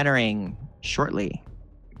should be entering shortly.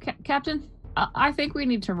 Captain, I think we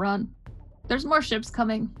need to run. There's more ships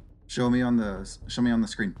coming. Show me on the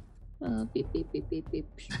screen. Beep, beep, beep, beep, beep.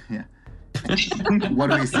 Yeah. What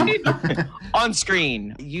do we see? On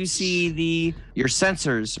screen, you see your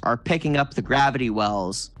sensors are picking up the gravity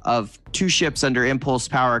wells of 2 ships under impulse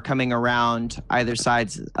power coming around either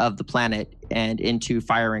sides of the planet and into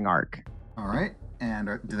firing arc. All right. And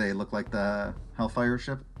do they look like the Hellfire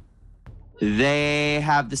ship? They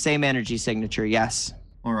have the same energy signature, yes.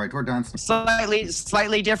 All right, we're dancing.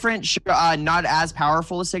 Slightly different, not as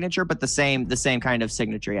powerful a signature, but the same kind of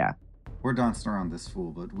signature, yeah. We're dancing around this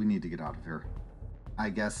fool, but we need to get out of here.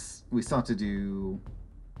 I guess we sought to do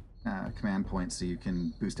command points so you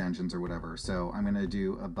can boost engines or whatever. So I'm going to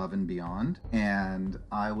do above and beyond. And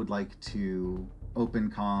I would like to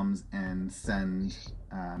open comms and send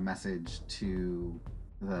a message to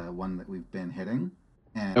the one that we've been hitting.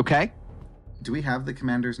 And Okay. do we have the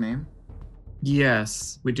commander's name?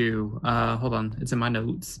 Yes, we do. Hold on. It's in my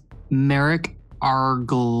notes. Merrick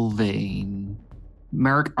Arglevane.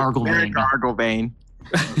 Merrick Arglevane. Merrick Arglevane.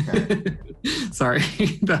 Okay. Sorry,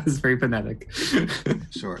 that was very phonetic.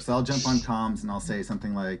 Sure. So I'll jump on comms and I'll say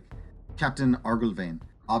something like, Captain Arglevane,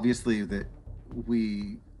 obviously that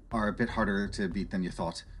we are a bit harder to beat than you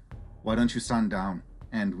thought. Why don't you stand down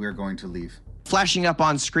and we're going to leave? Flashing up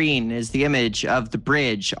on screen is the image of the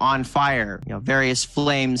bridge on fire. Various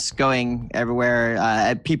flames going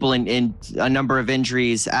everywhere. People in a number of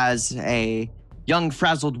injuries as a young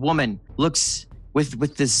frazzled woman looks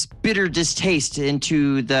with this bitter distaste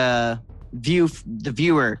into the the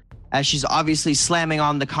viewer as she's obviously slamming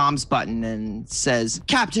on the comms button and says,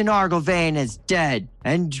 Captain Argylvain is dead,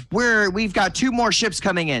 and we've got 2 more ships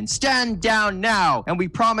coming in. Stand down now, and we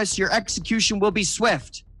promise your execution will be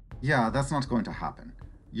swift. Yeah, that's not going to happen.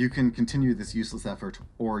 You can continue this useless effort,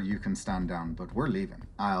 or you can stand down, but we're leaving.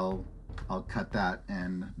 I'll cut that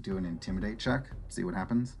and do an intimidate check, see what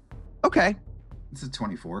happens. Okay. This is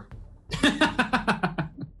 24.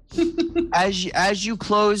 As you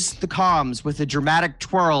close the comms with a dramatic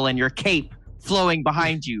twirl and your cape flowing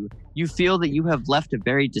behind you, you feel that you have left a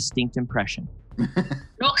very distinct impression.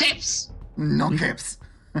 No capes. No capes.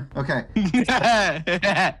 Okay.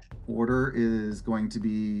 Order is going to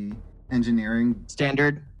be engineering,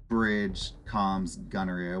 Standard. bridge, comms,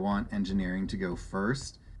 gunnery. I want engineering to go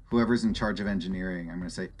first. Whoever's in charge of engineering, I'm going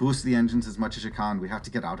to say, boost the engines as much as you can. We have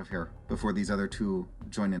to get out of here before these other 2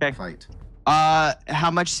 join in the fight.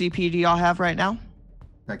 How much CP do y'all have right now?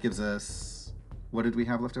 That gives us, what did we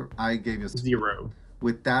have left over? I gave you 0.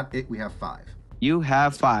 With that, we have 5. You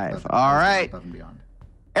have 5. All right. Above and beyond.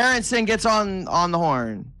 Aronson gets on the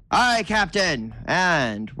horn. Aye, Captain.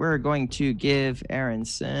 And we're going to give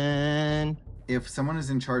Aronson... If someone is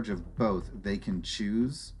in charge of both, they can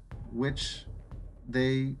choose which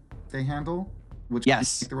they handle. Which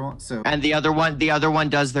Yes. make the role. So And the other one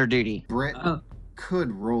does their duty. Britt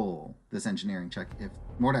could roll this engineering check if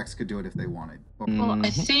Mordax could do it if they wanted. Well, I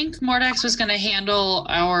think Mordax was going to handle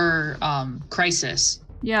our crisis.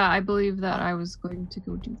 Yeah, I believe that I was going to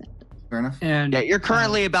go do that. Fair enough. And Yeah, you're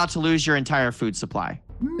currently about to lose your entire food supply.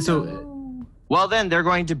 so Well, then they're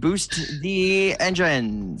going to boost the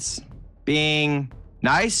engines. Being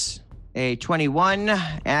nice, a 21,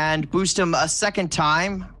 and boost them a second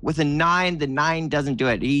time with a 9. The 9 doesn't do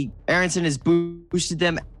it. Aronson has boosted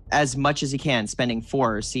them as much as he can, spending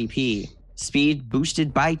 4 CP. Speed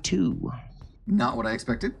boosted by 2. Not what I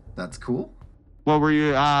expected. That's cool. What were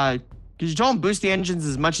you, because you told him boost the engines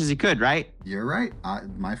as much as he could, right? You're right.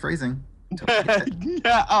 My phrasing.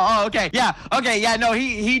 Yeah. Oh, okay. Yeah. Okay. Yeah. No,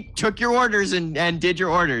 he took your orders and did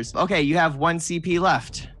your orders. Okay. You have 1 CP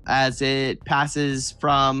left as it passes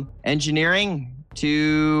from engineering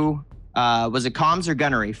to, was it comms or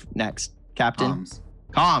gunnery next, Captain?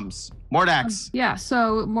 Comms. Mordax. Yeah,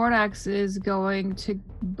 so Mordax is going to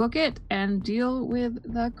book it and deal with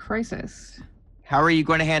the crisis. How are you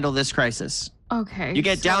going to handle this crisis? Okay. You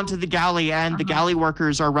get down to the galley, and the galley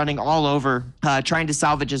workers are running all over, trying to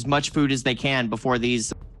salvage as much food as they can before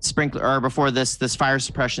these before this fire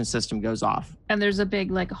suppression system goes off. And there's a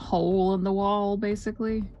big hole in the wall,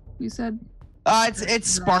 basically. You said. It's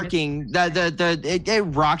sparking. It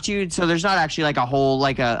rocked you, so there's not actually a hole,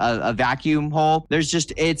 like a vacuum hole.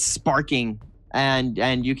 It's sparking,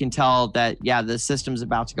 and you can tell that the system's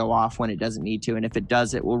about to go off when it doesn't need to, and if it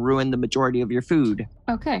does, it will ruin the majority of your food.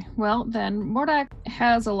 Okay, well then Mordax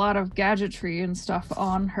has a lot of gadgetry and stuff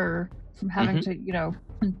on her from having to,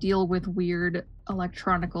 deal with weird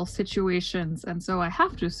electronical situations, and so I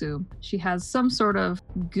have to assume she has some sort of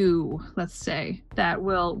goo, let's say, that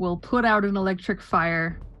will put out an electric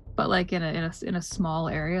fire, but in a small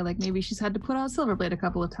area. Maybe she's had to put out Silverblade a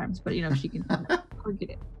couple of times, but she can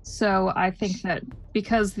target it. So I think that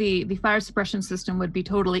because the fire suppression system would be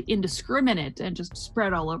totally indiscriminate and just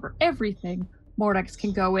spread all over everything, Mordax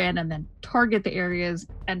can go in and then target the areas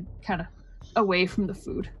and kind of away from the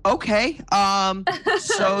food. Okay.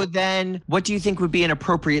 So then what do you think would be an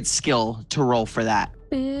appropriate skill to roll for that?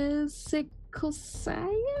 Physical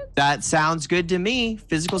science? That sounds good to me.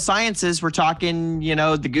 Physical sciences, we're talking,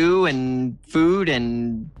 the goo and food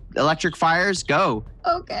and electric fires. Go.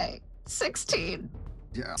 Okay. 16.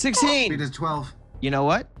 Yeah. 16. Speed is 12. You know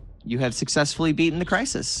what? You have successfully beaten the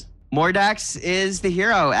crisis. Mordax is the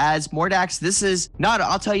hero. As Mordax, this is not,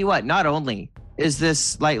 I'll tell you what, not only is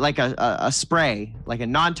this like a spray, like a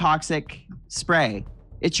non-toxic spray,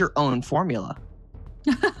 it's your own formula.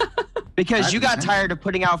 Because you got tired of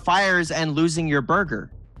putting out fires and losing your burger.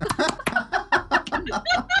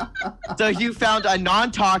 So you found a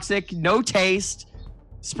non-toxic, no taste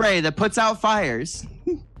spray that puts out fires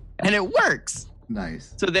and it works.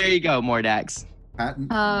 Nice. So there you go, Mordax.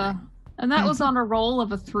 Patent. And that was on a roll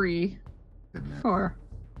of a 3.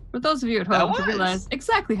 For those of you at home to realize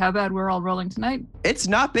exactly how bad we're all rolling tonight. It's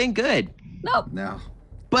not been good. Nope. No.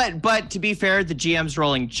 But to be fair, the GM's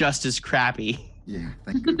rolling just as crappy. Yeah,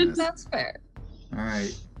 thank goodness. That's fair. All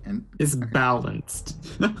right. And it's balanced.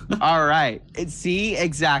 All right. See,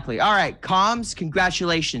 exactly. All right, comms,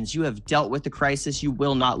 congratulations. You have dealt with the crisis. You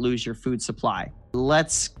will not lose your food supply.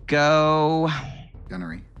 Let's go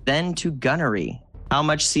gunnery. Then to gunnery. How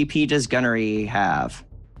much CP does gunnery have?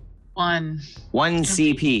 1. 1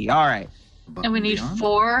 CP. All right. Above And we need beyond?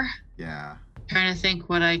 4. Yeah. Trying to think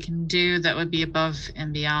what I can do that would be above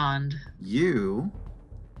and beyond. You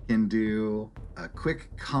can do a quick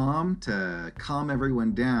calm to calm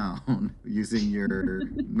everyone down using your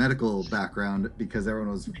medical background because everyone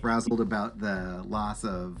was frazzled about the loss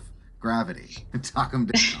of gravity. Talk them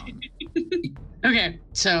down. Okay,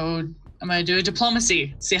 so I'm gonna do a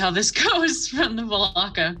diplomacy. See how this goes from the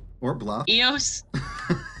Valaka. Or bluff. Eos.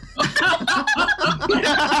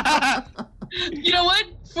 You know what?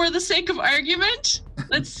 For the sake of argument,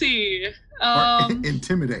 let's see. Or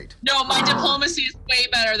intimidate. No, my diplomacy is way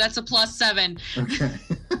better. That's a +7. Okay.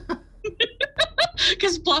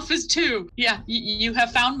 Because bluff is 2. Yeah, you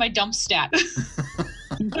have found my dump stat.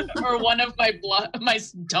 Or one of my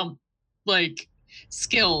dump,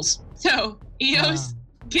 skills. So, Eos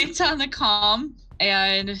gets on the comm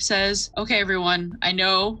and says, okay, everyone, I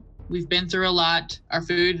know we've been through a lot. Our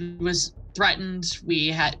food was threatened.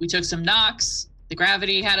 We took some knocks. The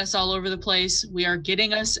gravity had us all over the place. We are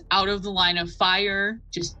getting us out of the line of fire.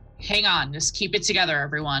 Just hang on. Just keep it together,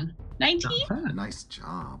 everyone. 19? Nice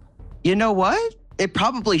job. You know what? It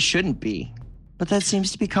probably shouldn't be, but that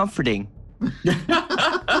seems to be comforting.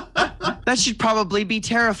 That should probably be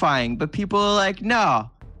terrifying, but people are like,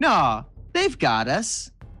 no, they've got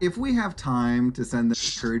us. If we have time to send them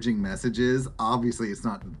encouraging messages, obviously it's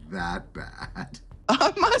not that bad.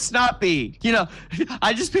 It must not be. You know,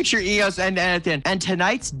 I just picture Eos and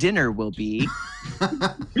tonight's dinner will be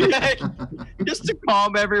just to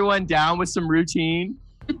calm everyone down with some routine.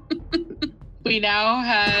 We now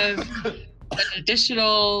have an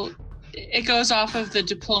additional. It goes off of the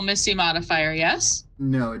diplomacy modifier, yes?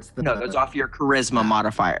 No, it's the. No, it goes off your charisma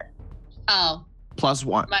modifier. Oh.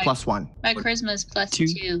 +1. +1. My charisma is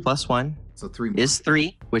 +2. +1 So 3 more. is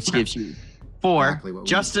 3, which gives you 4. Exactly what we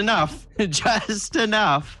just need. enough. Just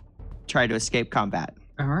enough. Try to escape combat.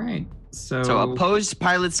 All right. So opposed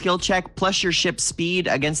pilot skill check plus your ship speed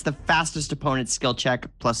against the fastest opponent's skill check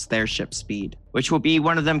plus their ship speed, which will be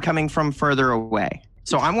one of them coming from further away.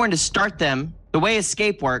 So I'm going to start them. The way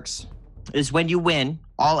escape works is when you win,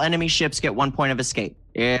 all enemy ships get 1 point of escape.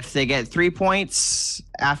 If they get 3 points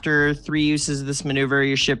after 3 uses of this maneuver,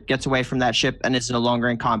 your ship gets away from that ship and is no longer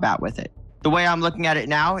in combat with it. The way I'm looking at it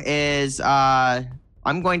now is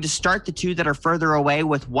I'm going to start the 2 that are further away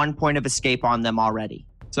with 1 point of escape on them already.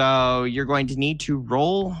 So you're going to need to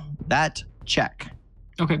roll that check.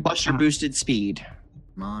 Okay. Plus your boosted speed.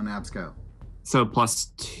 Come on, Absco. So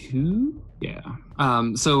 +2? Yeah.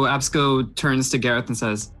 So Absco turns to Gareth and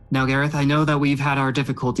says, now, Gareth, I know that we've had our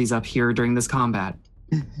difficulties up here during this combat,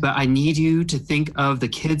 but I need you to think of the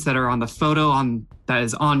kids that are on the photo that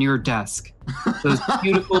is on your desk. Those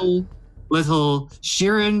beautiful little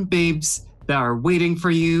Sheeran babes that are waiting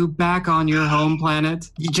for you back on your home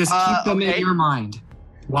planet. You just keep them in your mind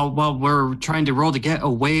while we're trying to roll to get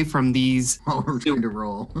away from these. While we're trying to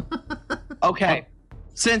roll. Okay.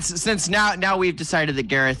 Since now we've decided that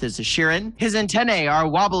Gareth is a Sheeran, his antennae are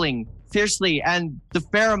wobbling fiercely, and the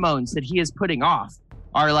pheromones that he is putting off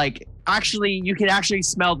are you can actually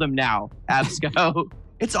smell them now, Absco.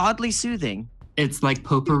 It's oddly soothing. It's like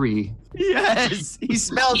potpourri. Yes, he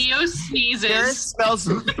smells. Theo sneezes.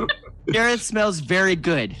 Gareth smells very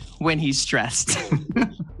good when he's stressed.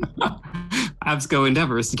 Absco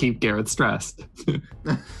endeavors to keep Gareth stressed.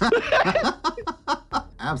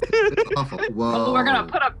 Absolutely awful. Whoa. Oh, we're gonna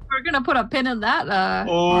put a pin in that.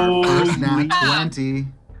 Our first nat 20.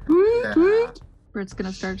 Yeah. Bert's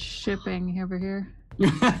gonna start shipping over here.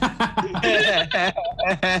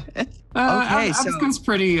 Absco's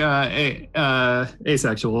pretty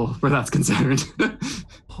asexual where that's concerned.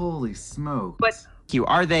 Holy smoke. But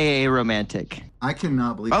are they aromantic? I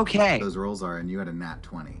cannot believe Okay. what those rolls are, and you had a nat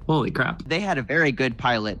 20. Holy crap. They had a very good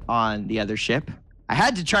pilot on the other ship. I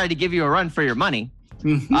had to try to give you a run for your money.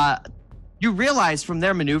 You realize from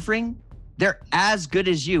their maneuvering, they're as good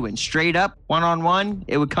as you, and straight up, one-on-one,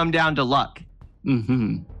 it would come down to luck.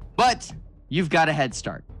 Mm-hmm. But you've got a head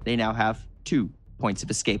start. They now have 2 points of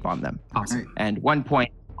escape on them. Awesome. Right. And 1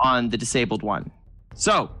 point on the disabled one.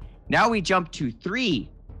 So now we jump to 3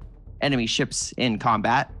 enemy ships in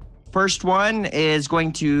combat. First one is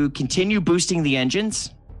going to continue boosting the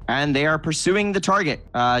engines, and they are pursuing the target.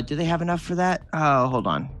 Do they have enough for that? Oh, hold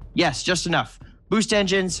on. Yes, just enough. Boost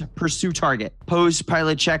engines, pursue target. Pose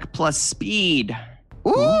pilot check plus speed.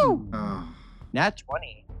 Ooh! Oh, Nat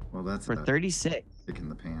 20 well, that's for a 36. kick in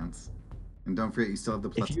the pants. And don't forget, you still have the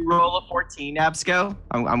plus. If you roll a 14, Absco,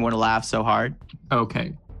 I'm going to laugh so hard.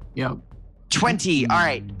 Okay. Yep. 20. All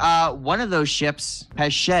right. One of those ships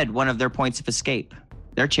has shed one of their points of escape.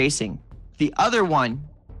 They're chasing. The other one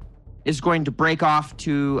is going to break off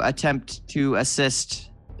to attempt to assist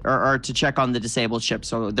or to check on the disabled ship.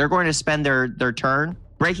 So they're going to spend their turn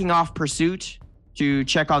breaking off pursuit to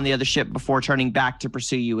check on the other ship before turning back to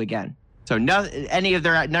pursue you again. So none of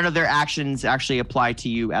their actions actually apply to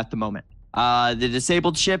you at the moment. The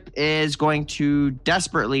disabled ship is going to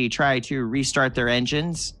desperately try to restart their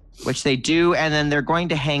engines, which they do, and then they're going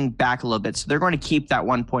to hang back a little bit. So they're going to keep that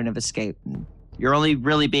 1 point of escape. You're only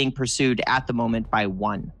really being pursued at the moment by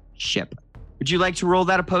one ship. Would you like to roll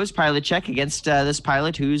that opposed pilot check against this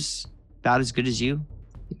pilot who's about as good as you?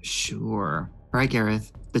 Sure. All right,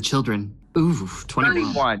 Gareth. The children. Ooh,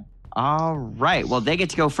 21. All right. Well, they get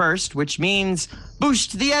to go first, which means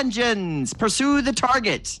boost the engines, pursue the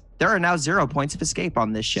target. There are now 0 points of escape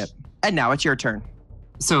on this ship. And now it's your turn.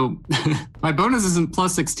 So my bonus isn't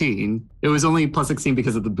plus 16. It was only plus 16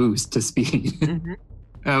 because of the boost to speed. Mm-hmm.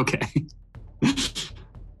 Okay.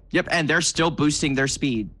 Yep, and they're still boosting their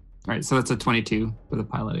speed. All right, so that's a 22 for the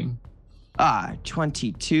piloting.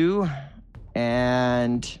 22.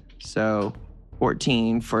 And so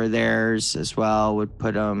 14 for theirs as well would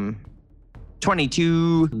put them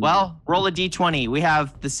 22. Well, roll a d20. We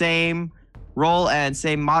have the same roll and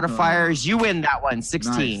same modifiers. You win that one,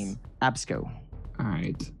 16. Nice. Absco. All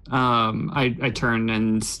right. I turn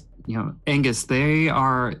and, Angus, they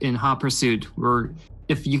are in hot pursuit.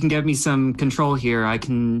 If you can give me some control here, I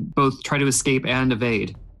can both try to escape and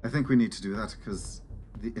evade. I think we need to do that because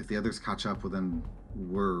if the others catch up, well, then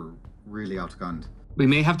we're really outgunned. We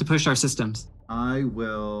may have to push our systems. Captain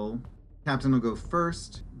will go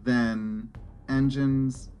first, then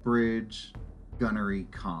engines, bridge, gunnery,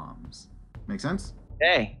 comms. Make sense?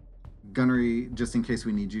 Hey. Gunnery, just in case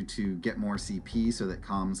we need you to get more CP so that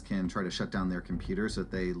comms can try to shut down their computer so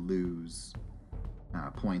that they lose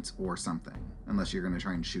points or something, unless you're going to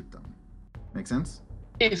try and shoot them. Make sense?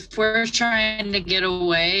 If we're trying to get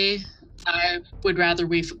away, I would rather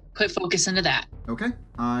we put focus into that. Okay.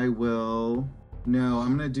 I'm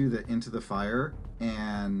going to do the into the fire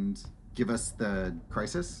and give us the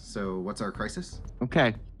crisis. So what's our crisis?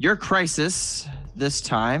 Okay. Your crisis this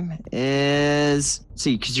time is,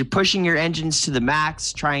 because you're pushing your engines to the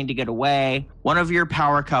max, trying to get away. One of your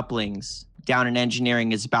power couplings down in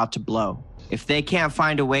engineering is about to blow. If they can't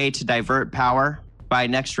find a way to divert power by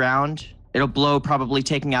next round, it'll blow, probably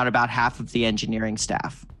taking out about half of the engineering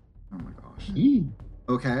staff. Oh my gosh.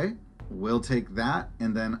 Okay. We'll take that,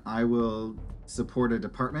 and then I will support a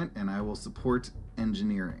department, and I will support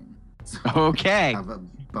engineering. So Okay. I have a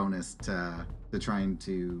bonus to trying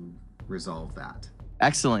to resolve that.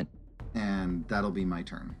 Excellent. And that'll be my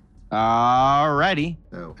turn. Alrighty.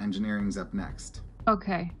 So engineering's up next.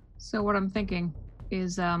 Okay, so what I'm thinking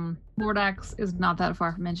is Mordax is not that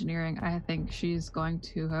far from engineering. I think she's going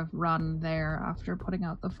to have run there after putting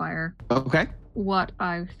out the fire. Okay. What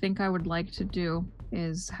I think I would like to do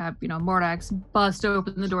is have, Mordax bust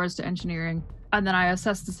open the doors to engineering, and then I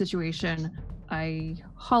assess the situation. I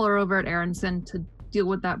holler over at Aronson to deal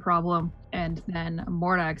with that problem, and then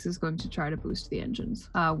Mordax is going to try to boost the engines,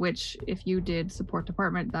 which if you did support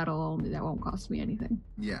department, that won't cost me anything.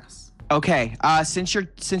 Yes. Okay. Since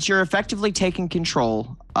you're effectively taking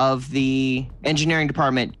control of the engineering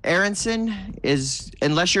department, Aronson is,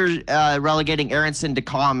 unless you're relegating Aronson to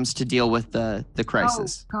comms to deal with the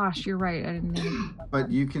crisis. Oh gosh, you're right. I didn't even. But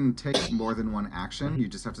you can take more than one action. You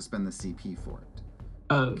just have to spend the CP for it.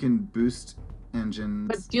 You can boost engines.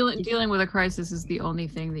 But dealing with a crisis is the only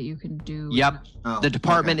thing that you can do. Yep. Oh, The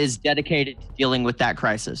department okay. is dedicated to dealing with that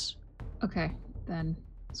crisis. Okay, then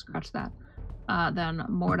scratch that. Then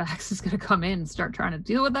Mordax is going to come in and start trying to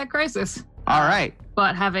deal with that crisis. All right.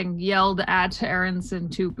 But having yelled at Aronson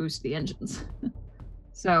to boost the engines.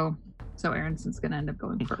 So Aronson's going to end up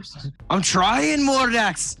going first. I'm trying,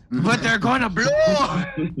 Mordax, but they're going to blow.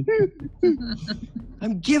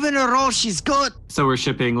 I'm giving her all she's got. So we're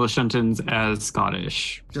shipping Lashuntons as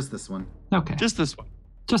Scottish. Just this one. Okay. Just this one.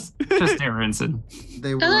 Just Aronson.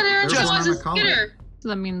 They were. I thought they were Aronson born was on a a collar. skitter. So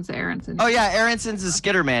that means Aronson. Oh yeah, Aronson's a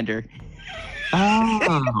skittermander.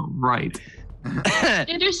 Oh, right.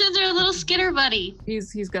 Anderson's our little skitter buddy.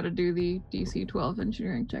 He's got to do the DC 12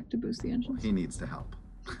 engineering check to boost the engines. He needs to help.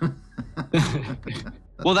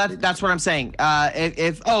 Well, that's what I'm saying.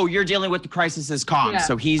 If you're dealing with the crisis as comms, Yeah.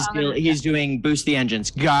 so he's doing boost the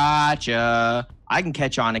engines. Gotcha. I can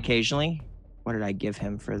catch on occasionally. What did I give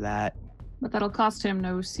him for that? But that'll cost him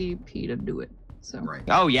no CP to do it. So Right.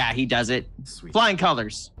 Oh yeah, he does it. Sweet. Flying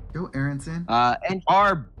colors. Go, Aronson. And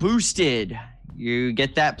are boosted. You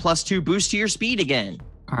get that +2 boost to your speed again.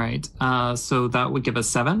 All right. So that would give us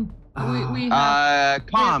 7. we have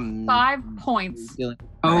Comm. 5 points.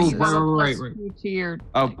 Oh, So that's a right. +2 to your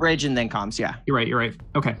Oh, bridge and then comms. Yeah. You're right.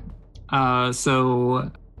 Okay.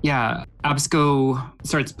 So Yeah, Absco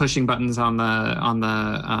starts pushing buttons on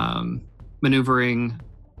the maneuvering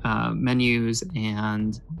menus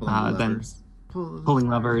and then pulling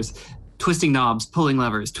levers, twisting knobs, pulling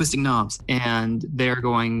levers, twisting knobs, and they're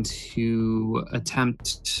going to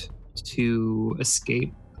attempt to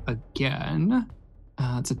escape again.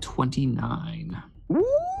 It's a 29.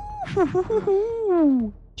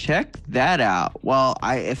 Ooh. Check that out. Well,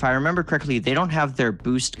 if I remember correctly, they don't have their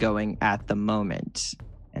boost going at the moment.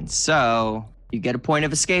 And so you get a point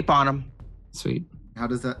of escape on them. Sweet. How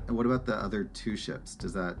does that, what about the other 2 ships?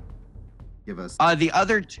 Does that give us? The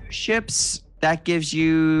other 2 ships, that gives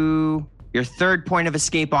you your 3rd point of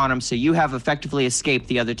escape on them. So you have effectively escaped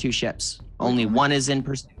the other 2 ships. Only one is in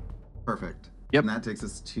pursuit. Perfect. Yep. And that takes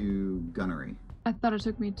us to gunnery. I thought it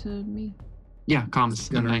took me to me. Yeah, comms.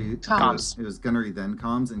 Gunnery. Comms. It was gunnery then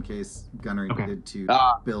comms in case gunnery needed to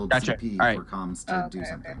build gotcha. CP All right. for comms to do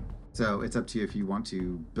something. So it's up to you if you want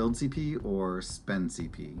to build CP or spend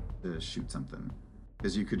CP to shoot something.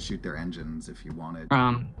 Because you could shoot their engines if you wanted.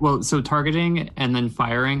 Well, so targeting and then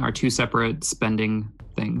firing are 2 separate spending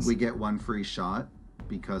things. We get 1 free shot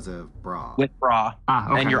because of Bra. With Bra.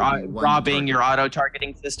 Okay. And your That would be one Bra to being target. your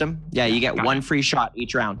auto-targeting system. Yeah, you get Got 1 it. free shot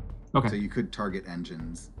each round. Okay. So you could target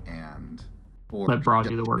engines and or Let Bra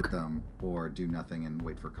do the hit work. them, or do nothing and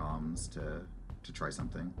wait for comms to try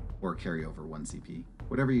something, or carry over 1 CP.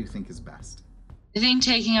 Whatever you think is best. I think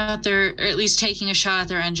taking out or at least taking a shot at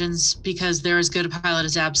their engines, because they're as good a pilot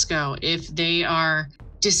as Absco. If they are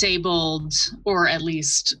disabled or at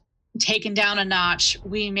least taken down a notch,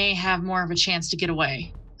 we may have more of a chance to get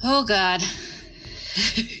away. Oh God.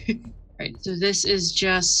 Right, so this is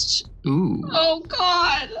just... Ooh. Oh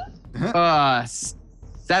God!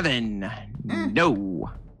 7. No.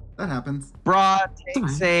 That happens. Bra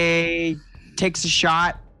takes a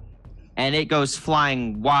shot, and it goes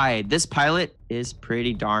flying wide. This pilot is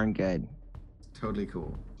pretty darn good. Totally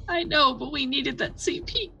cool. I know, but we needed that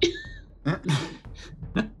CP.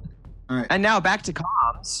 All right. And now back to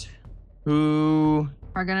comms, who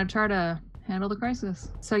Are gonna try to handle the crisis.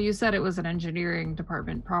 So you said it was an engineering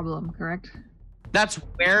department problem, correct? that's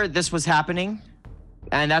where this was happening,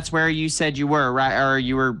 and that's where you said you were, right? Or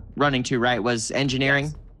you were running to, right? Was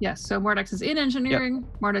engineering? Yes, so Mordex is in engineering.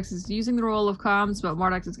 Mordex is using the role of comms, but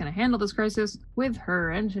Mordex is going to handle this crisis with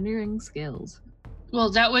her engineering skills. Well,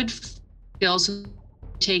 that would be also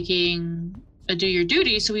taking a do your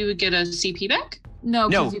duty, so we would get a CP back? No,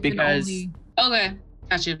 No, you because- can only... Okay,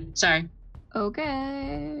 gotcha. Sorry.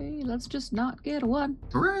 Okay, let's just not get a 1.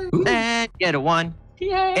 Hooray! And get a 1.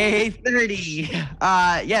 Yay! A 30.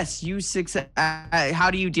 Yes, you success. How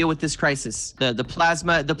do you deal with this crisis? The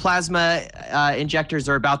plasma injectors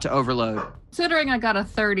are about to overload. Considering I got a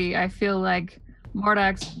 30, I feel like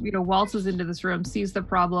Mordex, waltzes into this room, sees the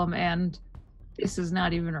problem, and this is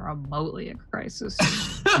not even remotely a crisis.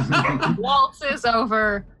 Waltzes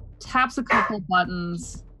over, taps a couple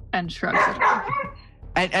buttons, and shrugs it off.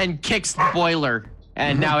 And kicks the boiler,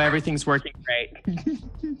 and now everything's working great.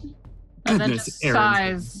 And then Goodness, just Aaron.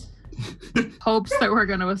 sighs, hopes that we're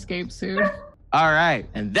going to escape soon. All right,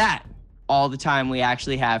 and that all the time we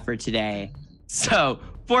actually have for today. So,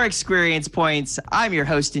 for experience points, I'm your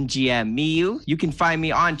host and GM, Miyu. You can find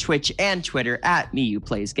me on Twitch and Twitter at Miyu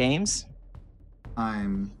Plays Games.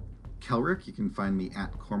 I'm Kelric. You can find me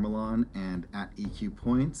at Cormelon and at EQ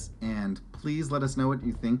Points. And please let us know what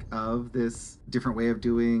you think of this different way of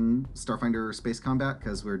doing Starfinder space combat,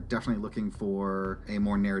 because we're definitely looking for a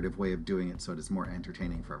more narrative way of doing it so it is more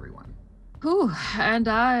entertaining for everyone. Ooh, and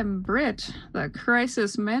I'm Britt, the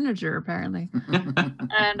crisis manager, apparently.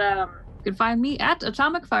 And you can find me at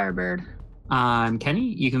Atomic Firebird. I'm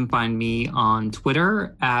Kenny. You can find me on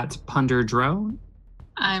Twitter at PunderDrone.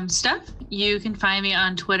 I'm Steph. You can find me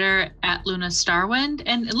on Twitter at Luna Starwind.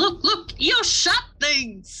 And look, you shot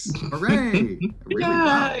things! Hooray! Really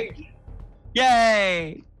well.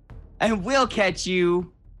 Yay! And we'll catch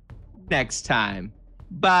you next time.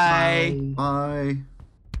 Bye. Bye.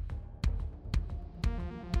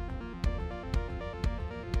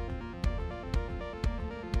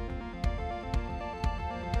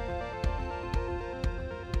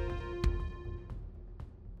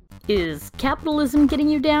 Is capitalism getting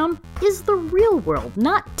you down? Is the real world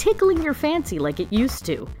not tickling your fancy like it used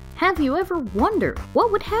to? Have you ever wondered what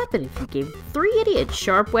would happen if you gave 3 idiots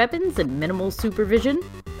sharp weapons and minimal supervision?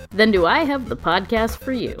 Then do I have the podcast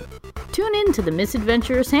for you. Tune in to the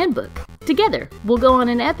Misadventurer's Handbook. Together, we'll go on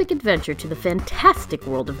an epic adventure to the fantastic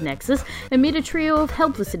world of Nexus and meet a trio of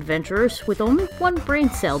helpless adventurers with only one brain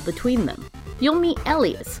cell between them. You'll meet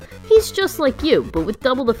Elias. He's just like you, but with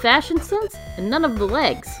double the fashion sense and none of the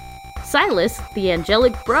legs. Silas, the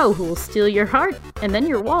angelic bro who will steal your heart and then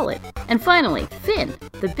your wallet. And finally, Finn,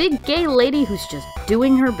 the big gay lady who's just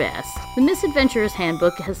doing her best. The Misadventurer's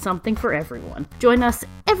Handbook has something for everyone. Join us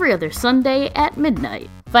every other Sunday at midnight.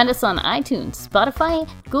 Find us on iTunes, Spotify,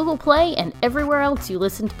 Google Play, and everywhere else you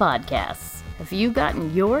listen to podcasts. Have you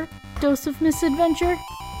gotten your dose of misadventure?